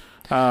 Very cool.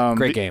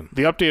 Great game.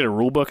 The updated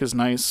rule book is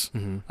nice.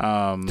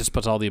 Mm-hmm. Just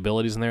puts all the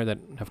abilities in there that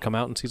have come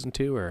out in Season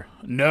 2, or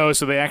no?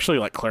 So they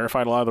actually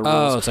clarified a lot of the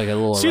rules. Oh, it's like a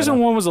little. Season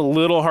 1 was a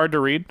little hard to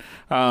read,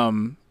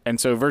 and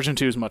so version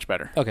 2 is much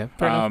better. Okay,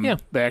 fair enough. Yeah,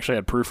 they actually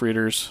had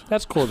proofreaders.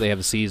 That's cool. They have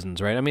the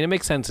seasons, right? I mean, it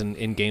makes sense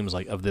in games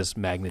of this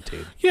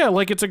magnitude. Yeah,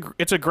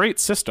 it's a great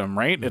system,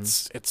 right?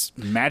 Mm-hmm. It's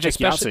Magic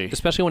Yahtzee,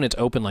 especially when it's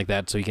open like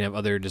that, so you can have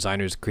other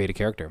designers create a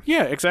character.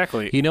 Yeah,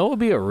 exactly. You know, it would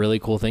be a really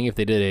cool thing if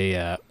they did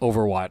a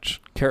Overwatch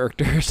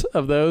characters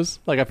of those.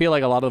 Like, I feel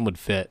like a lot of them would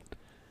fit.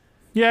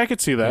 Yeah, I could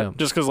see that. Yeah.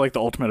 Just because the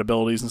ultimate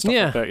abilities and stuff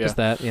like that. Yeah, just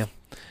that. Yeah.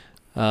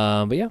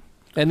 But yeah,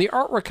 and the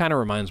artwork kind of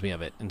reminds me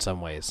of it in some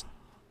ways.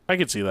 I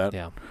could see that.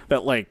 Yeah.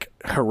 That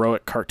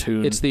heroic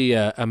cartoon. It's the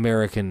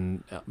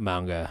American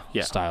manga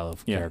style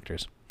of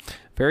characters.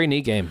 Very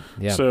neat game.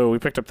 Yeah. So we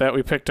picked up that.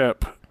 We picked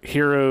up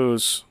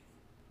Heroes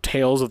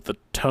Tales of the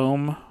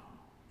Tome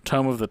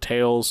of the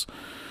Tales.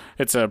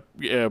 It's a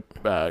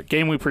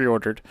game we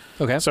pre-ordered.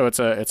 Okay. So it's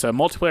a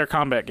multiplayer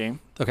combat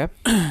game. Okay.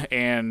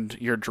 And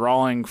you're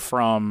drawing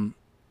from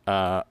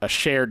a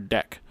shared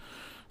deck.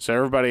 So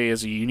everybody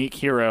is a unique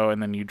hero,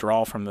 and then you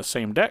draw from the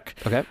same deck.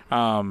 Okay.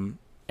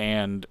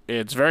 And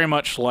it's very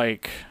much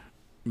like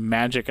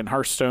Magic and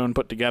Hearthstone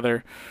put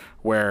together,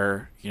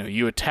 where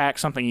you attack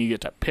something, you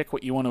get to pick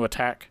what you want to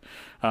attack.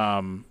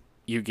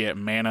 You get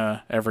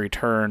mana every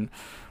turn.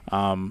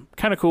 Kind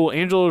of cool.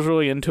 Angel was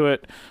really into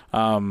it.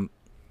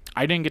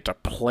 I didn't get to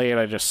play it.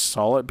 I just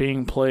saw it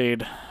being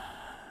played.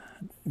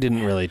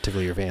 Didn't really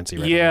tickle your fancy,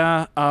 right?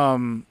 Yeah.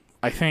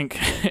 I think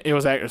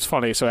it's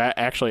funny. So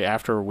actually,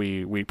 after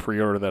we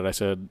pre-ordered that, I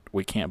said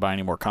we can't buy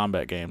any more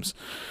combat games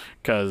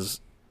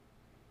because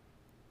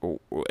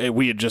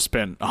we had just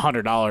spent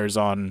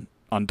 $100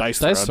 on Dice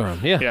Throne.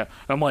 Yeah.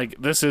 I'm like,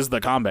 this is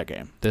the combat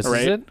game. This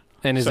right? is it.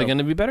 And is it going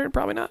to be better?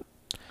 Probably not.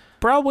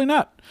 Probably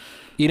not.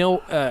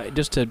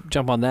 Just to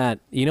jump on that,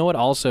 you know what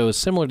also is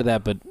similar to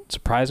that, but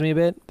surprised me a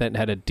bit, that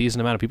had a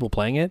decent amount of people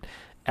playing it?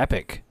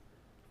 Epic.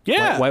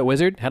 Yeah. White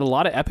Wizard had a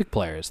lot of Epic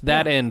players.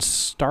 That and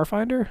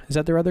Starfinder. Is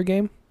that their other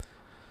game?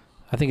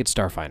 I think it's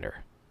Starfinder.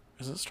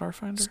 Is it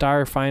Starfinder? Star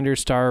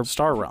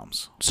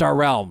Realms. Star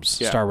Realms.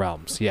 Yeah. Star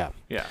Realms. Yeah.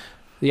 Yeah.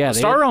 Yeah.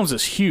 Star Realms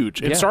is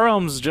huge. And Star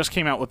Realms just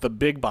came out with the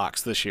big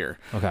box this year.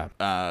 Okay.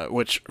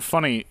 Which,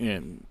 funny,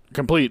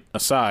 complete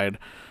aside,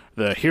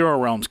 the Hero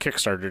Realms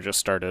Kickstarter just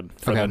started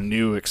for the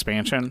new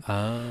expansion.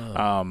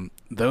 Oh.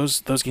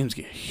 Those games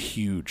get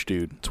huge,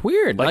 dude. It's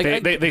weird.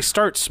 They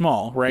start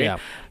small, right? Yeah.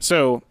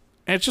 So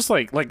it's just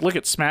like look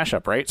at Smash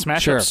Up, right?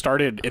 Smash Up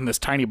started in this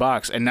tiny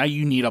box, and now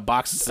you need a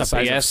box that's the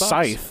size of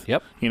Scythe.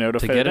 Yep. To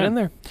fit get it in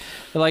there.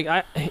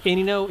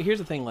 Here's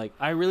the thing. Like,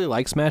 I really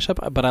like Smash Up,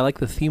 but I like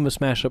the theme of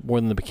Smash Up more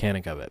than the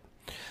mechanic of it.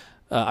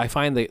 I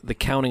find the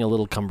counting a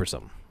little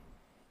cumbersome.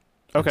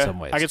 Okay, in some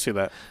ways. I can see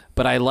that.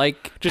 But I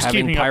like just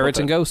having pirates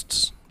and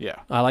ghosts. Yeah,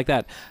 I like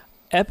that.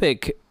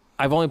 Epic,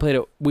 I've only played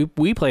it.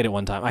 We played it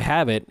one time. I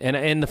have it,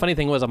 and the funny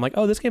thing was, I'm like,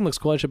 oh, this game looks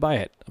cool. I should buy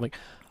it. I'm like,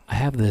 I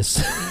have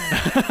this.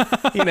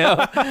 I'm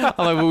like,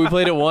 well, we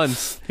played it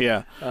once.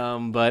 Yeah.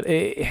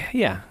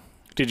 Yeah.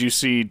 Did you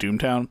see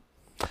Doomtown?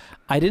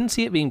 I didn't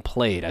see it being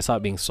played. I saw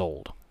it being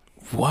sold.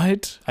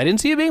 What? I didn't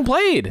see it being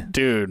played.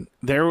 Dude,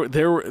 they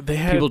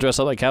had people dressed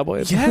up like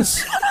cowboys.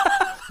 Yes.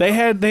 They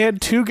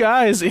had 2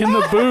 guys in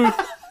the booth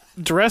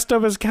dressed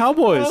up as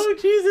cowboys. Oh,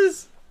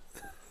 Jesus.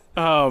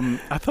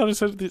 I thought I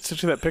sent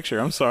you that picture.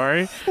 I'm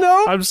sorry.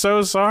 No. I'm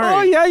so sorry.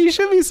 Oh, yeah, you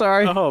should be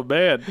sorry. Oh,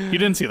 man. You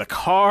didn't see the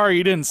car.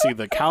 You didn't see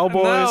the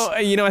cowboys.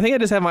 No, I think I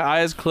just had my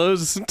eyes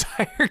closed this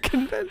entire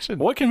convention.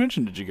 What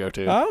convention did you go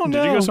to? I don't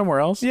know. Did you go somewhere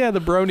else? Yeah, the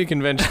Brony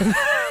convention.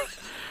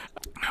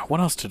 What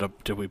else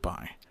did we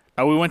buy?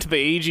 We went to the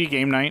AG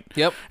game night.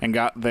 Yep. And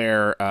got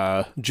their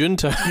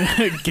Junta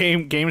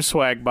game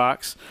swag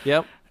box.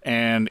 Yep.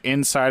 And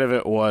inside of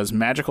it was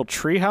Magical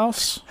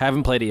Treehouse.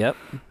 Haven't played it yet.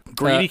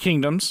 Greedy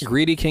Kingdoms,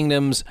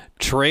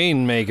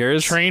 Train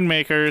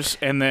Makers,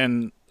 and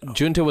then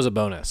Junta was a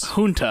bonus.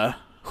 Junta,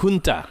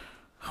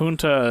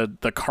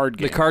 the card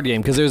game. The card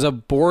game, because there's a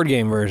board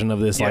game version of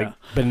this like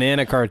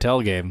banana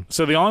cartel game.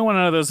 So the only one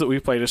out of those that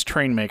we've played is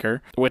Train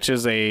Maker, which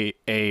is a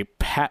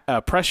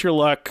press your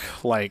luck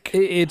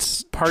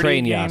it's party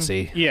train game.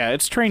 Yahtzee. Yeah,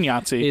 it's train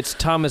Yahtzee. It's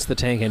Thomas the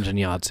Tank Engine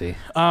Yahtzee.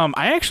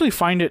 I actually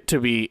find it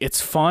to be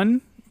it's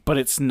fun but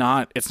it's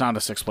not a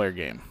 6-player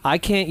game. I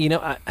can't,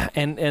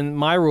 and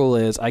my rule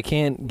is I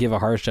can't give a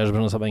harsh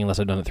judgment on something unless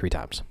I've done it 3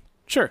 times.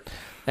 Sure.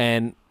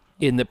 And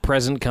in the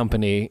present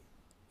company,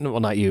 well,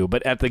 not you,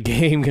 but at the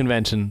game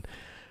convention,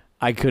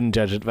 I couldn't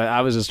judge it, but I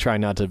was just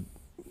trying not to.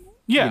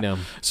 Yeah.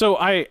 So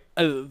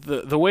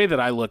the way that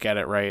I look at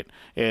it, right,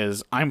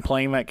 is I'm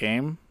playing that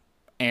game,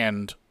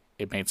 and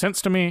it made sense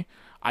to me.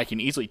 I can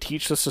easily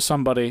teach this to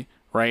somebody,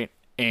 right,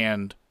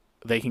 and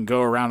they can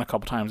go around a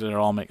couple times, and it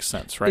all makes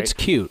sense, right? It's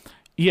cute.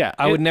 Yeah.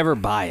 I would never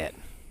buy it.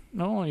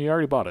 No, you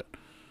already bought it.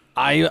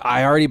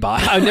 I already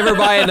bought it. I'd never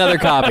buy another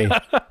copy.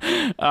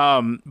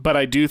 But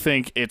I do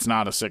think it's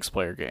not a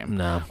 6-player game.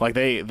 No. Like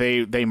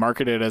they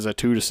market it as a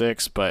 2 to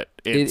 6, but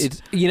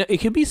it's it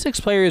could be 6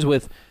 players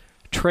with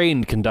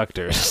trained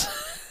conductors.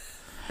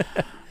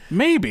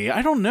 Maybe.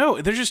 I don't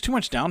know. There's just too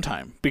much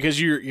downtime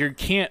because you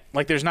can't,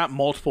 like, there's not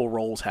multiple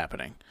roles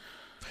happening.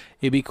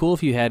 It'd be cool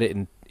if you had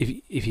it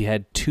if you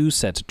had 2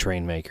 sets of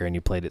Train Maker and you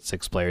played it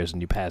 6 players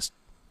and you passed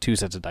 2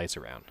 sets of dice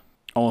around.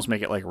 Almost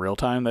make it like real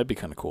time. That'd be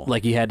kind of cool.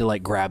 Like you had to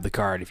like grab the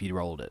card if you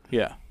rolled it.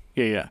 Yeah.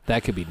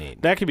 That could be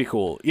neat. That could be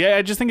cool. Yeah,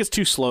 I just think it's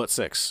too slow at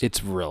 6.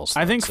 It's real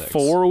slow. I think at 6.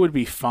 4 would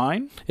be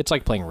fine. It's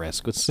like playing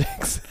Risk with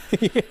 6.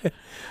 Yeah.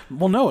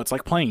 Well, no, it's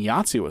like playing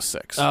Yahtzee with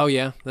 6. Oh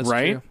yeah, that's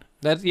right.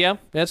 True.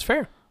 That's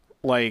fair.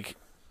 Like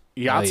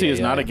Yahtzee is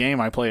not a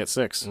game I play at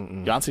 6.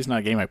 Yahtzee's not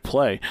a game I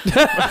play.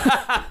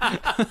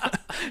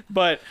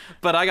 but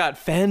I got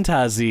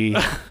Fantasy.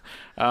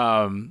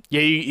 So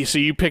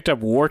you picked up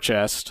War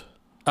Chest.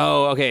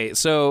 Oh, okay.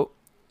 So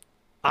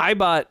I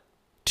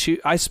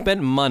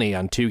spent money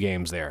on 2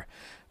 games there.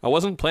 I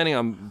wasn't planning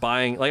on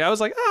buying, like I was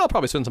like, I'll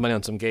probably spend some money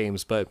on some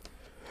games, but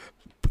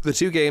the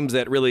 2 games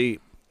that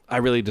I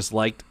really just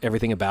liked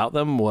everything about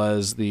them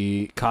was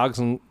the Cogs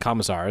and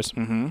Commissars,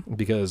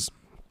 because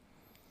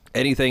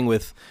anything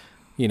with,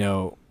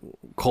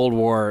 Cold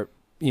War,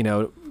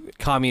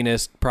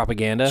 communist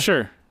propaganda.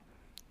 Sure.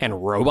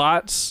 And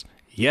robots.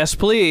 Yes,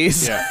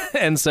 please. Yeah.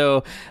 And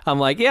so I'm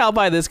like, yeah, I'll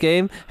buy this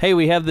game. Hey,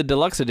 we have the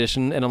deluxe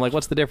edition. And I'm like,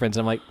 what's the difference?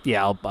 And I'm like,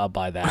 yeah, I'll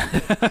buy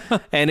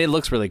that. And it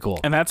looks really cool.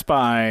 And that's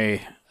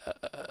by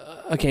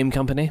a game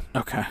company.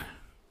 Okay.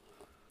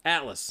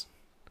 Atlas.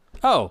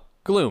 Oh,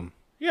 Gloom.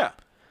 Yeah.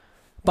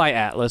 By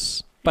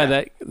Atlas.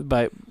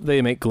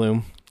 They make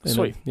Gloom.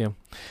 Sweet. Yeah.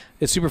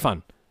 It's super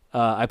fun.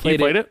 I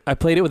played it. I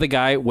played it with a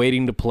guy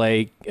waiting to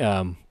play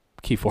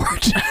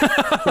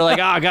Keyforge. We're like,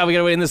 oh god, we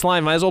gotta wait in this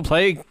line. Might as well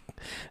play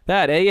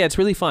that. Yeah, it's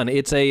really fun.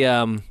 It's a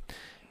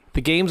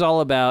the game's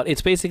all about.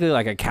 It's basically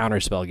like a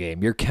counterspell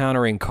game. You're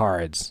countering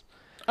cards.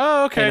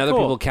 Oh, okay. And other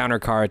people counter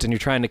cards, and you're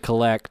trying to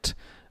collect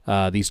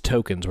these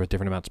tokens worth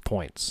different amounts of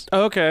points.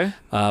 Oh, okay.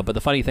 But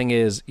the funny thing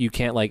is, you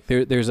can't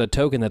there's a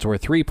token that's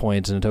worth 3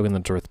 points and a token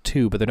that's worth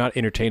 2, but they're not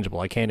interchangeable.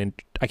 I can't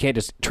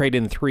just trade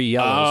in 3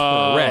 yellows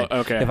for a red.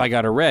 Okay. If I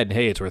got a red,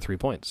 hey, it's worth 3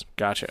 points.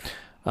 Gotcha.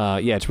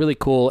 Yeah, it's really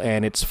cool,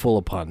 and it's full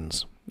of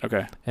puns.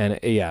 Okay. And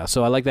yeah,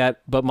 so I like that.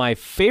 But my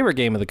favorite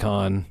game of the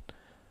con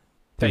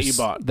that you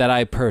bought, that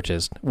I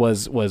purchased,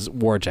 was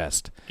War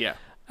Chest. Yeah.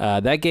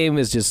 That game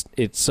is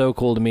it's so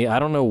cool to me. I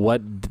don't know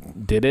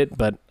what did it,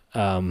 but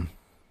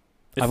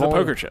it's the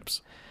poker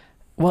chips.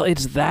 Well,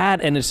 it's that,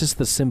 and it's just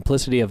the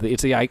simplicity of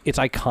it's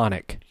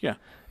iconic. Yeah.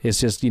 It's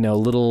just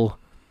little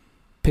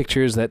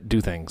pictures that do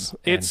things.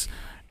 It's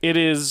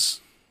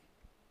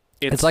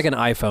like an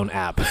iPhone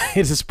app.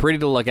 It's just pretty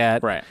to look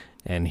at. Right.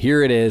 And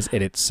here it is,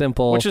 and it's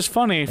simple. Which is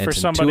funny for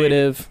somebody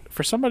intuitive.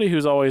 For somebody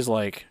who's always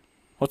like,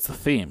 what's the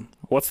theme?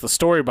 What's the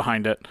story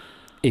behind it?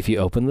 If you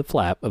open the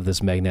flap of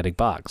this magnetic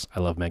box, I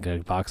love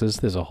magnetic boxes.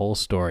 There's a whole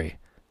story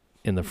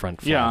in the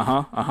front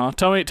flap. Yeah,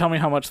 Tell me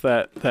how much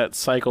that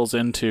cycles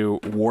into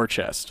War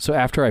Chest. So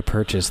after I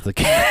purchased the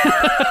game,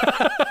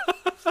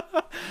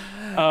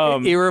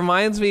 it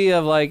reminds me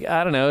of like,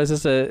 I don't know, is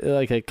this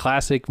a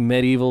classic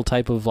medieval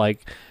type of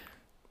like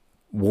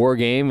war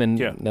game, and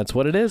that's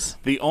what it is.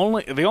 The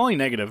only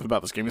negative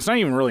about this game, it's not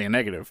even really a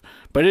negative,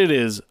 but it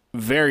is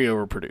very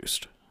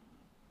overproduced.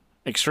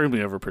 Extremely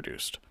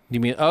overproduced. You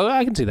mean,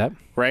 I can see that.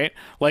 Right?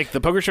 Like, the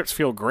poker chips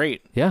feel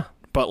great. Yeah.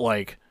 But,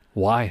 like...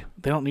 Why?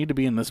 They don't need to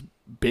be in this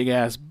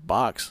big-ass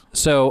box.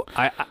 So,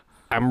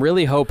 I'm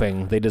really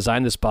hoping they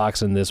designed this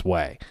box in this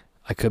way.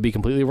 I could be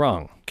completely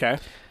wrong. Okay.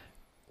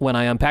 When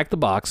I unpacked the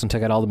box and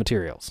took out all the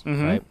materials,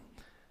 right?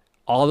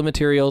 All the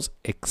materials,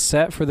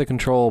 except for the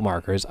control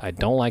markers, I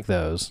don't like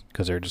those,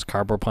 because they're just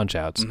cardboard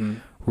punch-outs.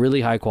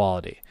 Really high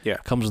quality. Yeah.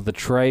 Comes with a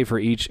tray for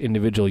each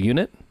individual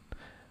unit,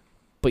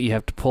 but you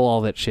have to pull all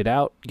that shit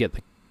out, get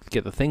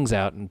the things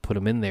out, and put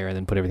them in there, and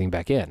then put everything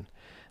back in.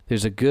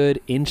 There's a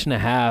good 1.5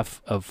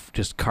 inches of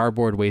just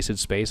cardboard wasted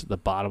space at the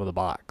bottom of the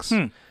box.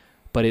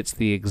 But it's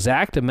the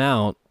exact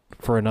amount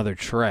for another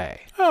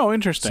tray. Oh,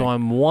 interesting. So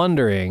I'm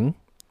wondering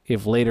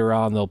if later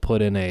on they'll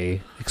put in a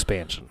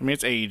expansion. I mean,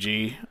 it's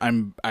AEG.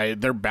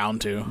 They're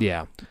bound to.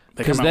 Yeah.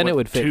 Because then it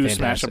would fit 2 fantastic.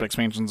 smash-up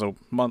expansions a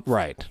month.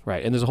 Right.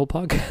 And there's a whole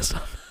podcast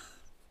on it.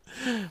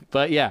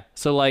 But yeah,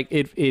 so like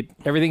it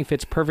everything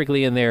fits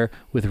perfectly in there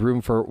with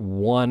room for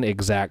one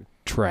exact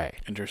tray.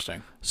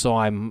 Interesting. So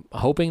I'm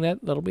hoping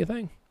that'll be a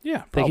thing.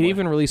 Yeah, They could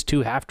even release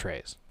 2 half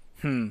trays.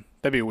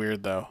 That'd be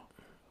weird though.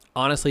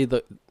 Honestly,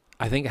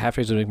 I think half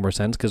trays would make more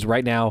sense because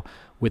right now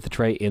with the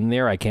tray in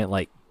there, I can't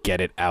like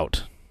get it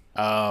out.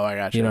 Oh, I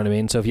got you. You know what I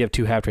mean? So if you have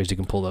 2 half trays, you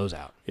can pull those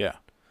out. Yeah.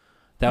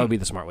 That would be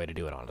the smart way to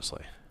do it,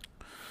 honestly.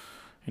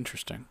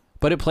 Interesting.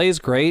 But it plays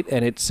great,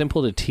 and it's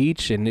simple to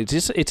teach, and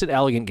it's an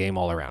elegant game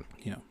all around.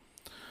 Yeah.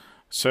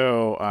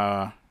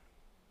 So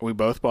we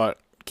both bought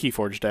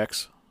Keyforge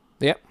decks.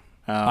 Yep.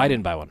 I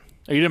didn't buy one.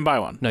 Oh, you didn't buy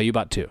one? No, you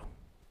bought 2.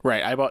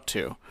 Right, I bought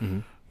 2.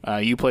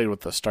 Mm-hmm. You played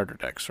with the starter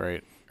decks,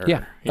 right?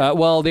 Yeah.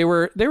 Well, they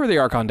were the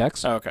Archon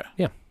decks. Oh, okay.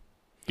 Yeah.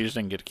 You just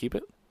didn't get to keep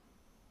it?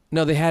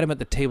 No, they had them at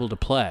the table to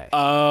play.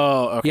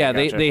 Oh, okay. Yeah,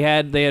 gotcha.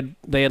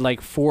 they had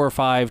like 4 or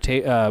 5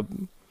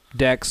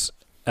 decks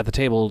at the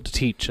table to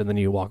teach, and then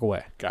you walk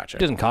away. Gotcha.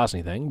 It doesn't cost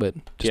anything, but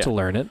just to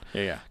learn it.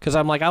 Yeah. Because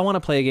I'm like, I want to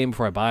play a game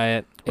before I buy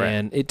it, Right.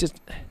 and it just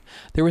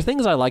there were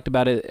things I liked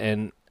about it,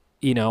 and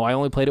I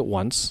only played it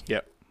once.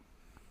 Yep.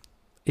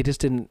 It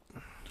just didn't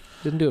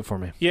do it for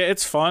me. Yeah,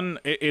 it's fun.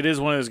 It is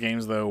one of those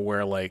games though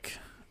where like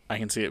I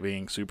can see it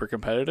being super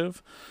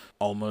competitive,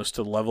 almost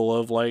to the level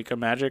of like a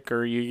Magic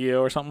or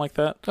Yu-Gi-Oh or something like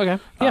that.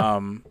 Okay. Yeah.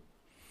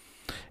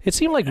 It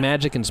seemed like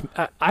Magic and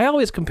I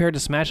always compared to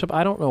Smash Up.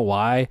 I don't know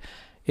why.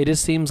 It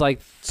just seems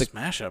like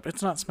Smash Up.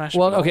 It's not Smash Up.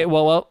 Well, okay.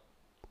 Well.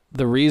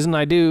 The reason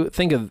I do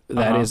think of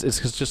that is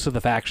just of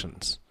the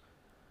factions.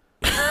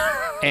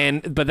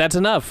 But that's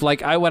enough.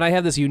 Like when I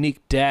have this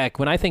unique deck,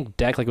 when I think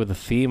deck like with a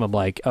theme, I'm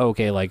like, oh,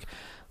 okay, like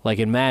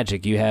in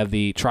Magic, you have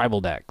the tribal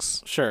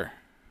decks. Sure.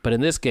 But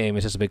in this game,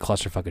 it's just a big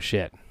clusterfuck of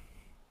shit.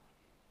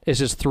 It's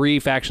just 3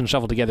 factions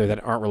shuffled together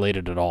that aren't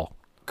related at all.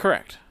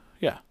 Correct.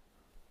 Yeah.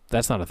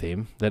 That's not a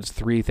theme. That's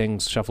 3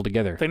 things shuffled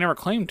together. They never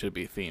claimed to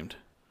be themed.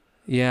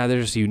 Yeah,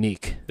 they're just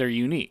unique. They're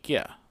unique,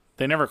 yeah.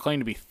 They never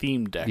claimed to be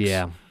themed decks.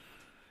 Yeah.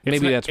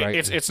 Maybe that's right.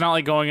 It's not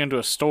like going into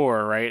a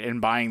store, right,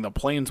 and buying the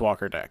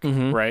Planeswalker deck,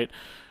 right?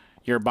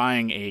 You're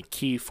buying a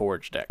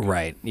Keyforge deck.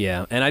 Right,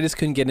 yeah. And I just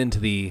couldn't get into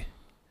I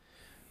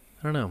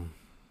don't know.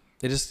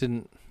 It just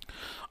didn't...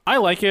 I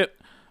like it.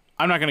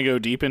 I'm not going to go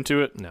deep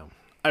into it. No.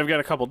 I've got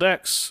a couple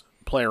decks,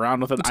 play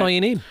around with it. That's all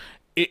you need.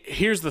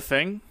 Here's the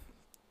thing.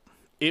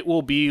 It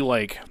will be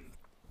like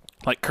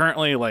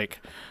currently, like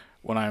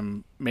when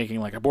I'm making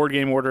like a board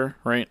game order,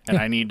 right? And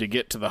I need to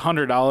get to the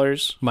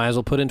 $100. Might as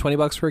well put in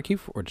 $20 for a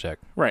Keyforge deck.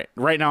 Right.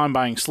 Right now I'm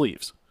buying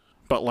sleeves.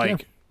 But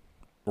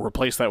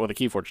replace that with a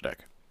Keyforge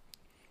deck.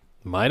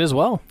 Might as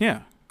well.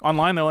 Yeah.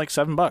 Online they're like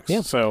 $7.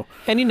 Yeah. So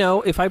and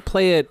if I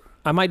play it,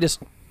 I've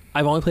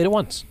only played it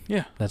once.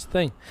 Yeah. That's the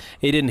thing.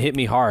 It didn't hit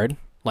me hard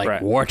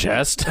like War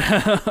Chest.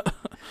 But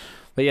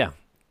yeah.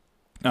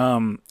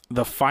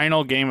 The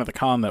final game of the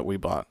con that we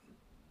bought.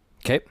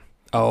 Okay.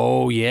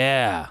 Oh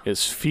yeah.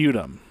 Is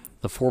Feudum.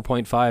 The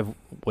 4.5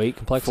 weight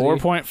complexity.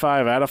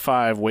 4.5 out of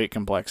 5 weight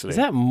complexity. Is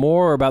that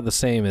more or about the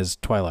same as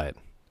Twilight?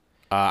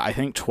 I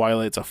think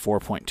Twilight's a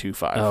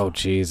 4.25. Oh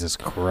Jesus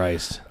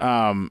Christ.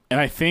 And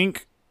I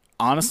think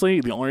honestly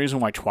the only reason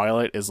why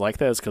Twilight is like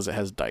that is because it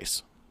has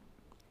dice.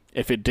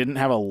 If it didn't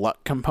have a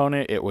luck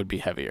component, it would be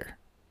heavier.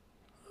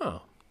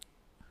 Oh.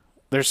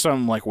 There's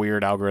some like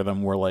weird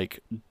algorithm where like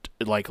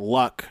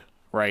luck,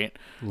 right?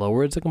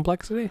 Lowers the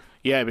complexity?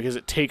 Yeah, because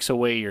it takes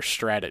away your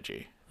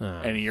strategy,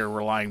 and you're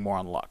relying more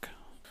on luck.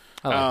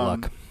 I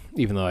like luck,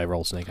 even though I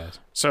roll snake eyes.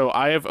 So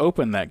I have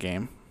opened that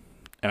game,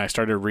 and I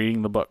started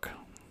reading the book.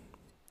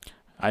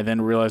 I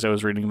then realized I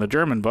was reading the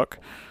German book,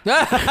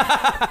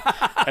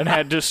 and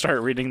had to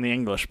start reading the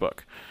English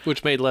book.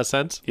 Which made less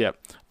sense? Yep.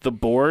 The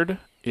board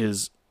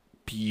is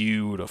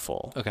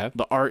beautiful. Okay.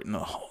 The art and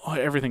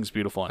everything's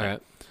beautiful in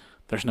it.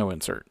 There's no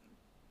insert.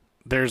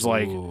 There's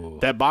like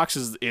that box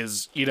is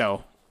is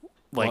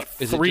like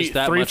is 3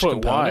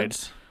 foot wide.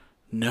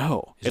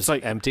 No, it's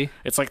like empty.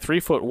 It's like 3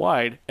 foot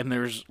wide, and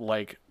there's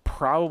like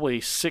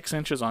probably 6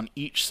 inches on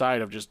each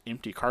side of just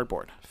empty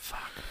cardboard.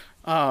 Fuck.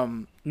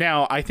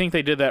 Now I think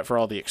they did that for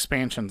all the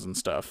expansions and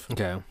stuff.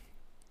 Okay.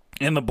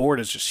 And the board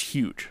is just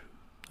huge.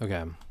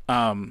 Okay.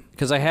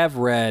 Because I have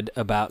read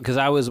about because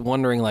I was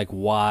wondering like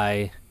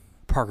why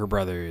Parker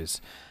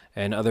Brothers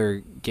and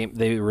other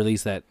they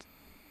released that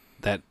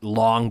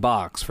long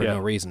box for no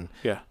reason.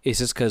 Yeah. It's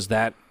just because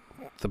the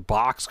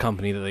box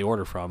company that they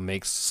order from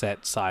makes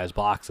set size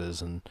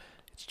boxes, and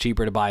it's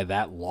cheaper to buy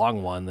that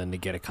long one than to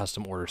get a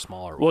custom order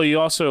smaller one. Well, you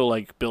also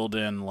like build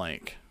in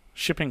like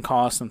shipping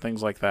costs and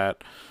things like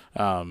that.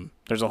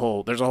 There's a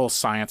whole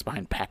science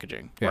behind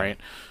packaging, right?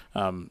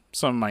 Some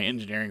of my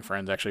engineering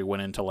friends actually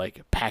went into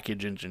like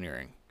package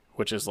engineering,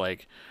 which is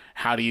like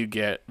how do you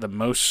get the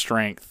most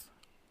strength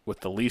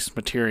with the least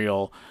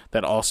material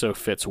that also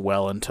fits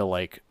well into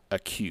like a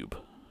cube.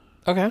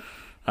 Okay.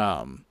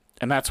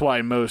 And that's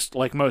why most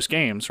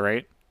games,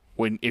 right?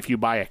 If you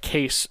buy a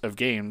case of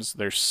games,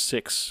 there's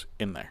 6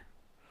 in there.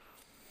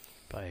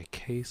 Buy a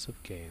case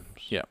of games.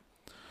 Yeah.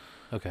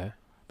 Okay.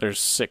 There's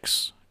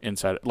 6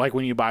 inside. Like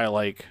when you buy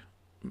like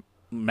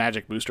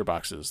Magic booster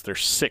boxes,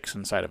 there's 6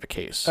 inside of a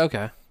case.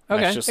 Okay.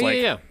 Okay. That's just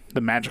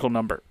the magical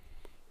number.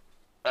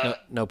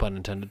 No pun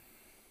intended.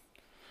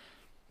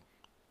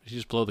 Did you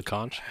just blow the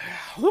conch?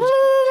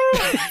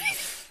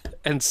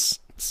 And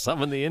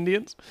summon the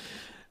Indians?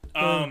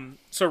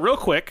 So real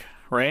quick,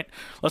 right?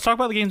 Let's talk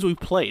about the games we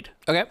played,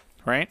 Okay.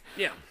 right?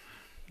 Yeah.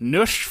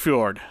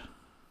 Nushfjord.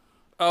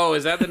 Oh,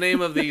 is that the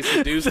name of the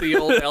seduce the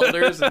old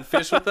elders and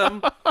fish with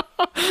them?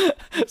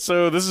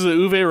 So this is a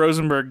Uwe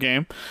Rosenberg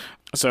game.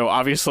 So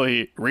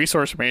obviously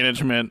resource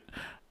management,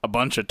 a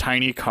bunch of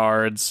tiny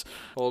cards.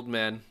 Old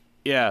men.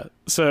 Yeah.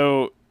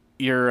 So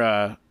you're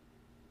I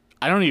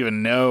don't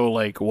even know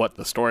like what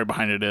the story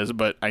behind it is,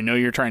 but I know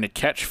you're trying to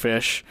catch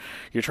fish,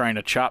 you're trying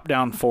to chop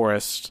down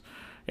forests,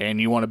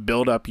 and you want to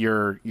build up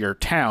your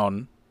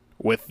town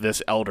with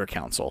this elder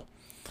council.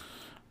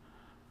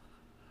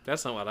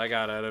 That's not what I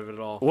got out of it at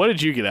all. What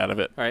did you get out of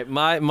it? All right,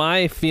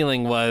 my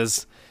feeling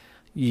was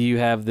you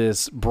have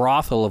this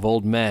brothel of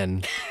old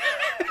men,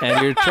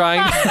 and you're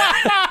trying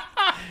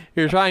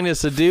to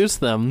seduce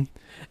them,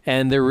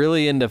 and they're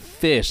really into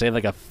fish. They have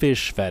like a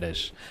fish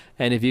fetish,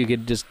 and if you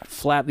could just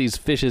flap these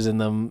fishes in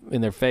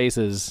their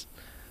faces,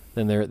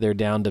 then they're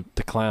down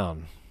to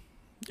clown.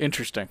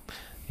 Interesting.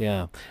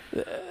 Yeah,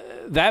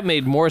 that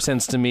made more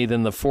sense to me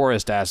than the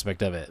forest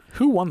aspect of it.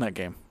 Who won that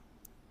game?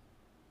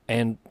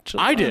 And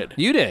I did.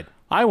 You did.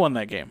 I won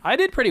that game. I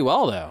did pretty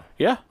well though.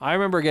 Yeah. I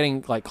remember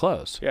getting like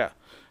close. Yeah.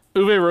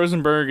 Uwe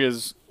Rosenberg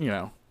is,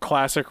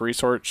 classic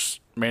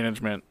resource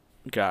management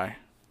guy.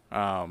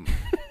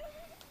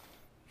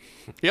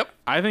 Yep.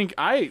 I think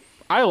I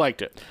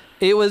liked it.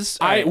 It was.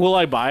 Will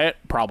I buy it?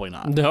 Probably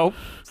not. Nope.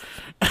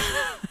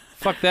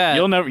 Fuck that.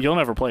 You'll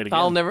never play it again.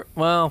 I'll never.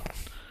 Well,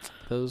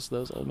 those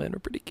old men are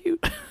pretty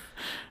cute.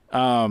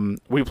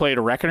 We played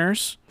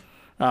Reckoners.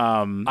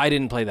 I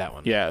didn't play that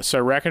one. Yeah, so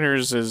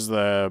Reckoners is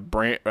the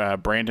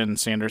Brandon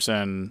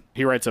Sanderson.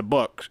 He writes a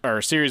book or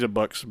a series of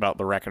books about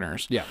the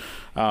Reckoners. Yeah.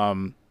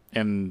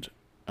 And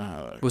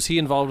was he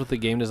involved with the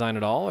game design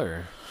at all,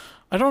 or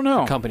I don't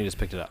know. The company just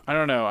picked it up? I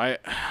don't know.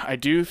 I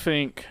do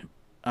think.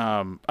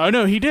 Oh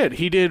no, he did.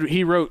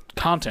 He wrote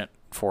content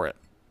for it,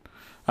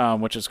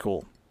 which is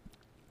cool.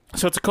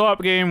 So it's a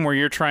co-op game where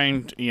you're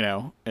trying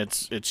to,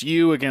 it's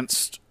you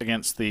against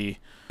the.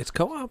 It's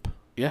co-op.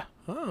 Yeah.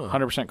 Oh.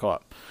 100%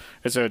 co-op.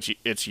 And so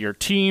it's your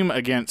team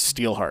against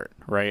Steelheart,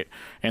 right?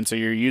 And so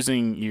you're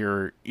using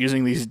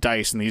these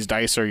dice, and these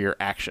dice are your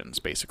actions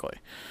basically.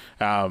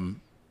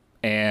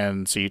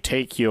 And so you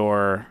take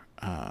your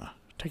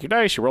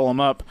dice, you roll them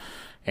up,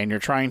 and you're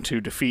trying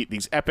to defeat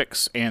these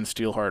epics and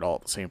Steelheart all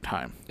at the same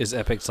time. Is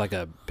epics like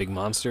a big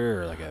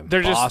monster or like a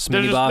boss?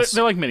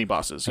 They're like mini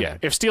bosses. Okay. Yeah.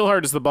 If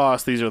Steelheart is the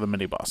boss, these are the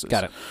mini bosses.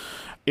 Got it.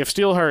 If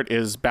Steelheart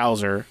is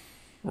Bowser,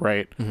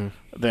 right,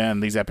 then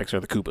these epics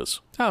are the Koopas.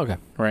 Oh, okay.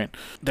 Right.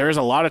 There is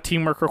a lot of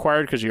teamwork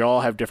required because you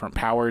all have different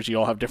powers. You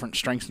all have different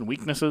strengths and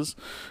weaknesses.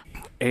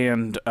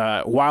 And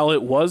while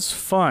it was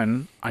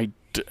fun, I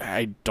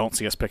don't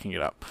see us picking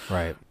it up.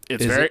 Right.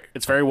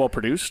 It's very well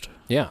produced.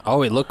 Yeah.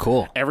 Oh, it looked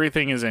cool.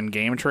 Everything is in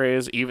game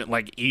trays. Even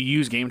like you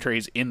use game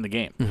trays in the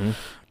game. Mm-hmm.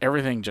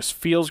 Everything just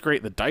feels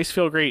great. The dice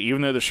feel great,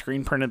 even though they're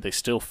screen printed. They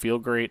still feel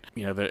great.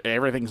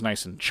 Everything's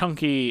nice and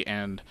chunky,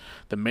 and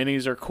the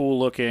minis are cool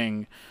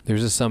looking.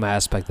 There's just some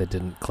aspect that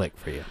didn't click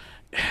for you.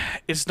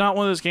 It's not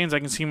one of those games I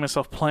can see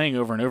myself playing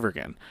over and over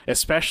again,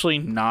 especially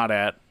not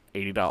at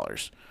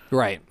 $80.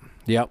 Right.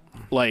 Yep.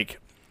 Like,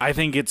 I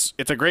think it's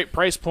a great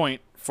price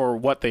point for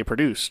what they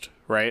produced.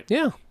 Right.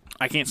 Yeah.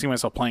 I can't see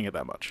myself playing it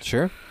that much.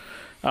 Sure.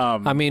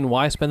 I mean,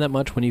 why spend that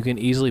much when you can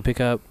easily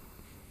pick up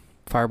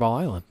Fireball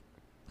Island?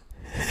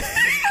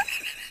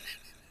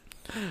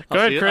 Go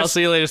ahead, Chris. I'll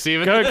see you later,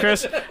 Steven. Go ahead,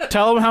 Chris.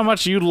 Tell them how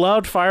much you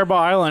loved Fireball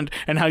Island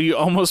and how you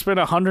almost spent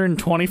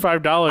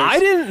 $125. I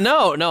didn't.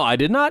 No, I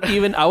did not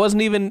even. I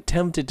wasn't even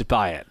tempted to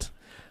buy it,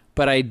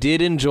 but I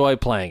did enjoy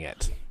playing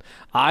it.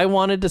 I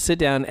wanted to sit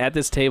down at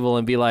this table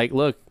and be like,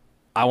 "Look,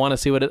 I want to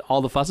see what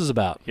all the fuss is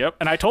about." Yep,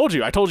 and I told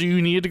you you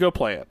needed to go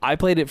play it. I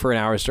played it for an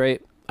hour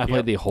straight. I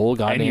played the whole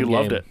goddamn game. And you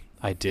loved it.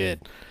 I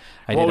did.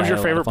 What was your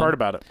favorite part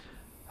about it?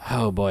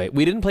 Oh, boy.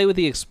 We didn't play with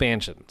the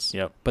expansions.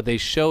 Yep. But they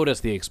showed us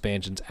the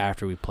expansions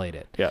after we played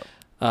it. Yep.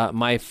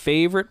 My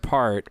favorite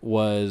part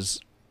was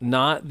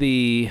not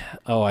the...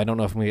 Oh, I don't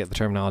know if I'm going to get the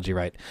terminology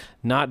right.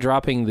 Not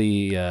dropping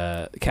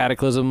the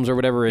cataclysms or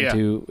whatever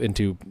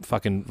into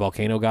fucking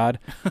Volcano God.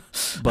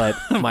 But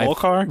my...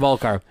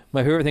 Volcar.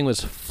 My favorite thing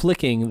was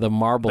flicking the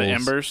marbles. The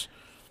embers?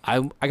 I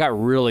got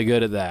really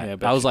good at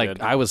that. Yeah, I was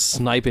like, I was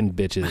sniping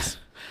bitches.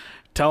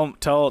 Tell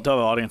the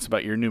audience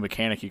about your new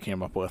mechanic you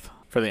came up with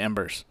for the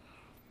embers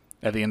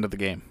at the end of the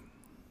game.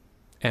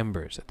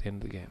 Embers at the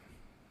end of the game.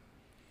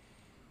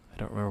 I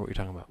don't remember what you're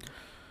talking about.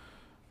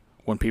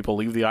 When people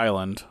leave the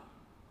island,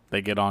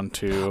 they get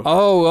onto...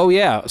 Oh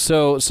yeah.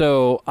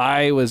 So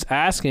I was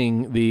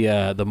asking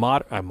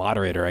the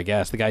moderator, I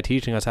guess, the guy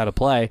teaching us how to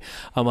play.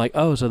 I'm like,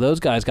 oh, so those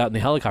guys got in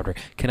the helicopter.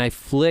 Can I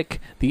flick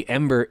the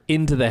ember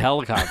into the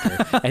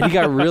helicopter? And he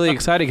got really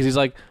excited because he's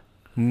like,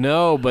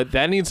 no, but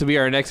that needs to be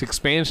our next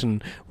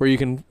expansion where you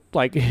can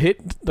like hit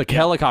the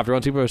helicopter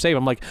once people are safe.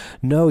 I'm like,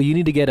 no, you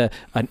need to get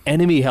an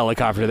enemy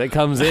helicopter that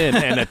comes in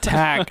and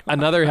attack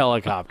another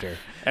helicopter.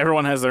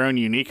 Everyone has their own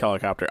unique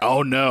helicopter.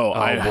 Oh no,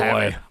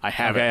 I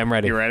have it. I'm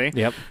ready. You ready?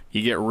 Yep.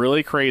 You get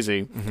really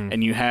crazy,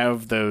 and you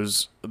have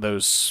those the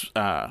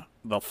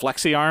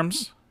flexi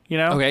arms. you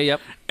know? Okay, yep.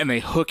 And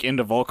they hook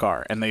into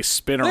Volcar and they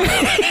spin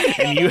around,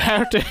 and you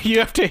have to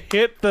hit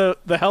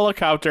the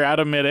helicopter out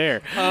of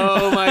midair.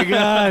 Oh my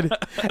god!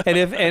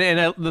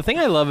 And the thing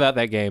I love about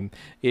that game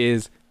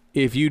is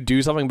if you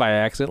do something by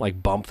accident,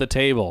 like bump the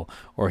table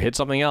or hit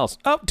something else,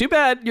 oh, too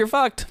bad, you're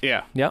fucked.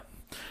 Yeah. Yep.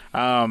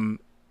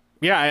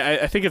 Yeah,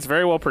 I think it's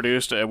very well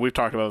produced. We've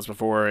talked about this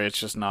before. It's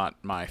just not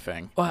my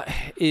thing. Well,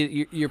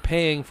 you're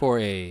paying for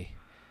a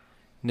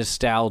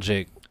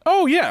nostalgic.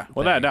 Oh yeah,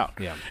 without a doubt.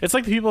 Yeah. It's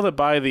like the people that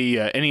buy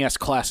the NES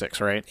Classics,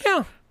 right?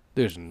 Yeah.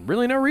 There's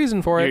really no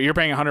reason for it. You're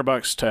paying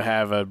 $100 to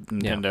have a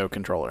Nintendo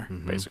controller,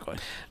 basically.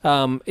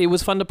 It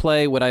was fun to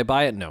play. Would I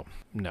buy it? No.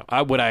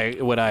 Would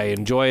I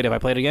enjoy it if I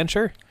played it again?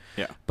 Sure.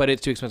 Yeah. But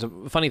it's too expensive.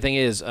 Funny thing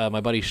is,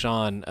 my buddy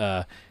Sean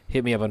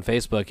hit me up on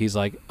Facebook. He's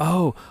like,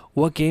 "Oh,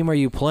 what game are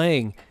you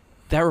playing?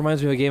 That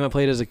reminds me of a game I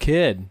played as a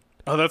kid."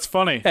 Oh, that's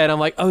funny. And I'm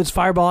like, "Oh, it's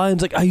Fireball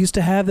Islands." Like, I used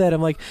to have that.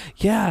 I'm like,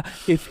 "Yeah,"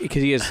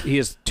 because he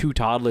has 2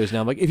 toddlers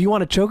now. I'm like, "If you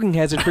want a choking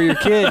hazard for your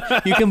kid,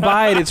 you can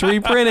buy it. It's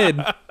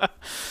reprinted."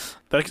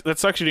 That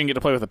sucks. You didn't get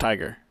to play with the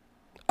tiger.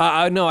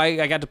 No,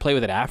 I got to play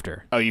with it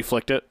after. Oh, you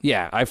flicked it?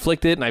 Yeah, I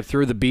flicked it and I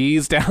threw the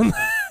bees down.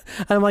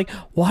 And I'm like,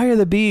 why are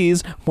the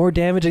bees more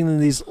damaging than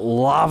these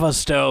lava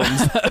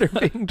stones that are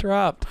being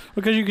dropped?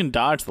 Because you can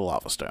dodge the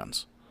lava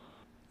stones.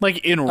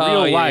 Like in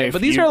real life. Yeah.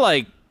 But these are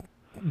like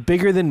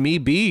bigger than me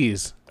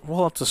bees.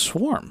 Well, it's a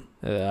swarm.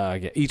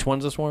 Each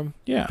one's a swarm?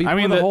 Yeah. I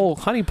mean, the whole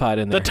honeypot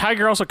in there. The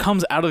tiger also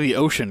comes out of the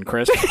ocean,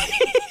 Chris.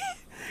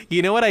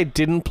 You know what I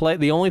didn't play?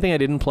 The only thing I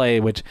didn't play,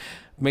 which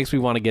makes me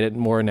want to get it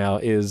more now,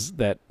 is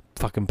that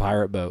fucking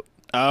pirate boat.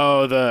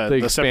 Oh,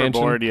 the separate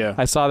board, yeah.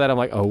 I saw that. I'm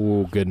like,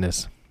 oh,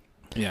 goodness.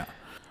 Yeah.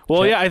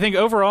 Well, yeah, I think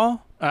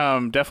overall,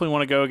 definitely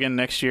want to go again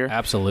next year.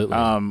 Absolutely.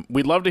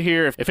 We'd love to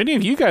hear if any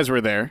of you guys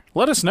were there.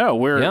 Let us know.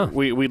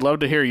 We'd love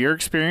to hear your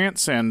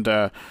experience, and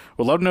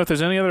we'd love to know if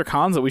there's any other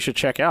cons that we should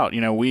check out.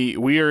 You know,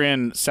 we are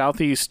in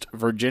Southeast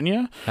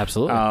Virginia.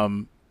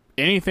 Absolutely.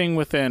 Anything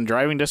within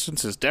driving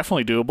distance is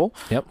definitely doable.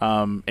 Yep.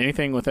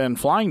 Anything within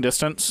flying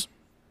distance,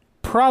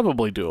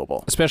 probably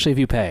doable. Especially if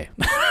you pay.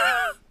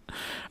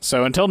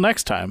 So until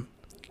next time.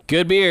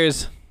 Good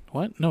beers.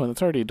 What? No,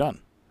 that's already done,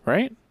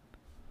 right?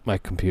 My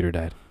computer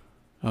died.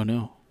 Oh,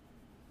 no.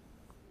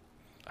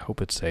 I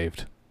hope it's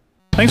saved.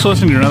 Thanks for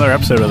listening to another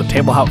episode of the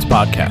Table Hops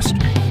Podcast.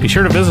 Be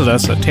sure to visit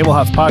us at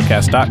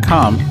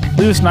tablehopspodcast.com,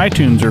 leave us an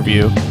iTunes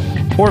review,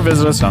 or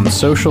visit us on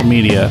social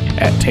media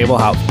at Table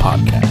Hops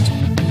Podcast.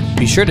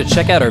 Be sure to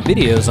check out our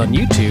videos on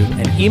YouTube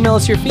and email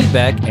us your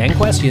feedback and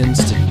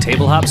questions to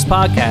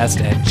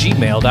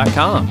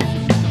tablehopspodcast@gmail.com.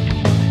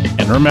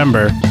 And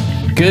remember,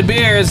 good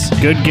beers,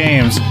 good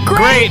games,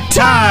 great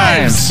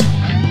times!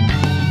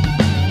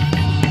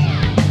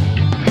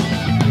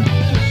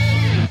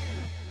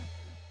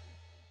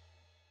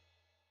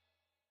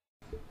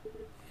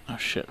 Oh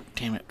shit,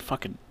 damn it,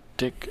 fucking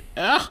dick.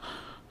 Ah!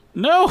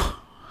 No!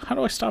 How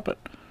do I stop it?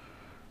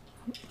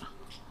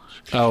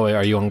 Oh, wait,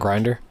 are you on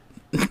Grindr?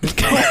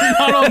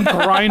 Not on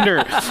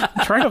Grindr.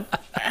 I'm trying to...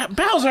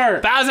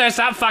 Bowser! Bowser,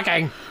 stop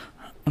fucking!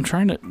 I'm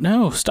trying to...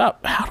 No,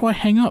 stop. How do I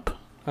hang up?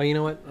 Oh, you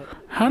know what?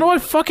 How do I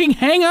fucking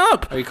hang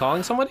up? Are you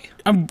calling somebody?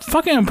 I'm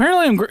fucking...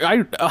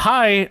 Apparently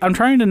hi, I'm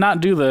trying to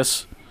not do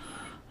this.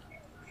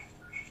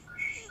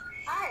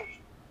 Hi.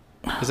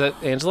 Is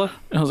that Angela?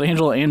 It was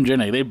Angela and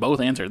Jenny. They both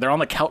answered. They're on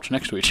the couch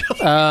next to each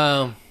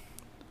other.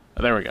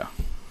 There we go.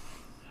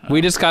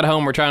 We just got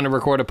home. We're trying to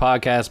record a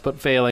podcast, but failing.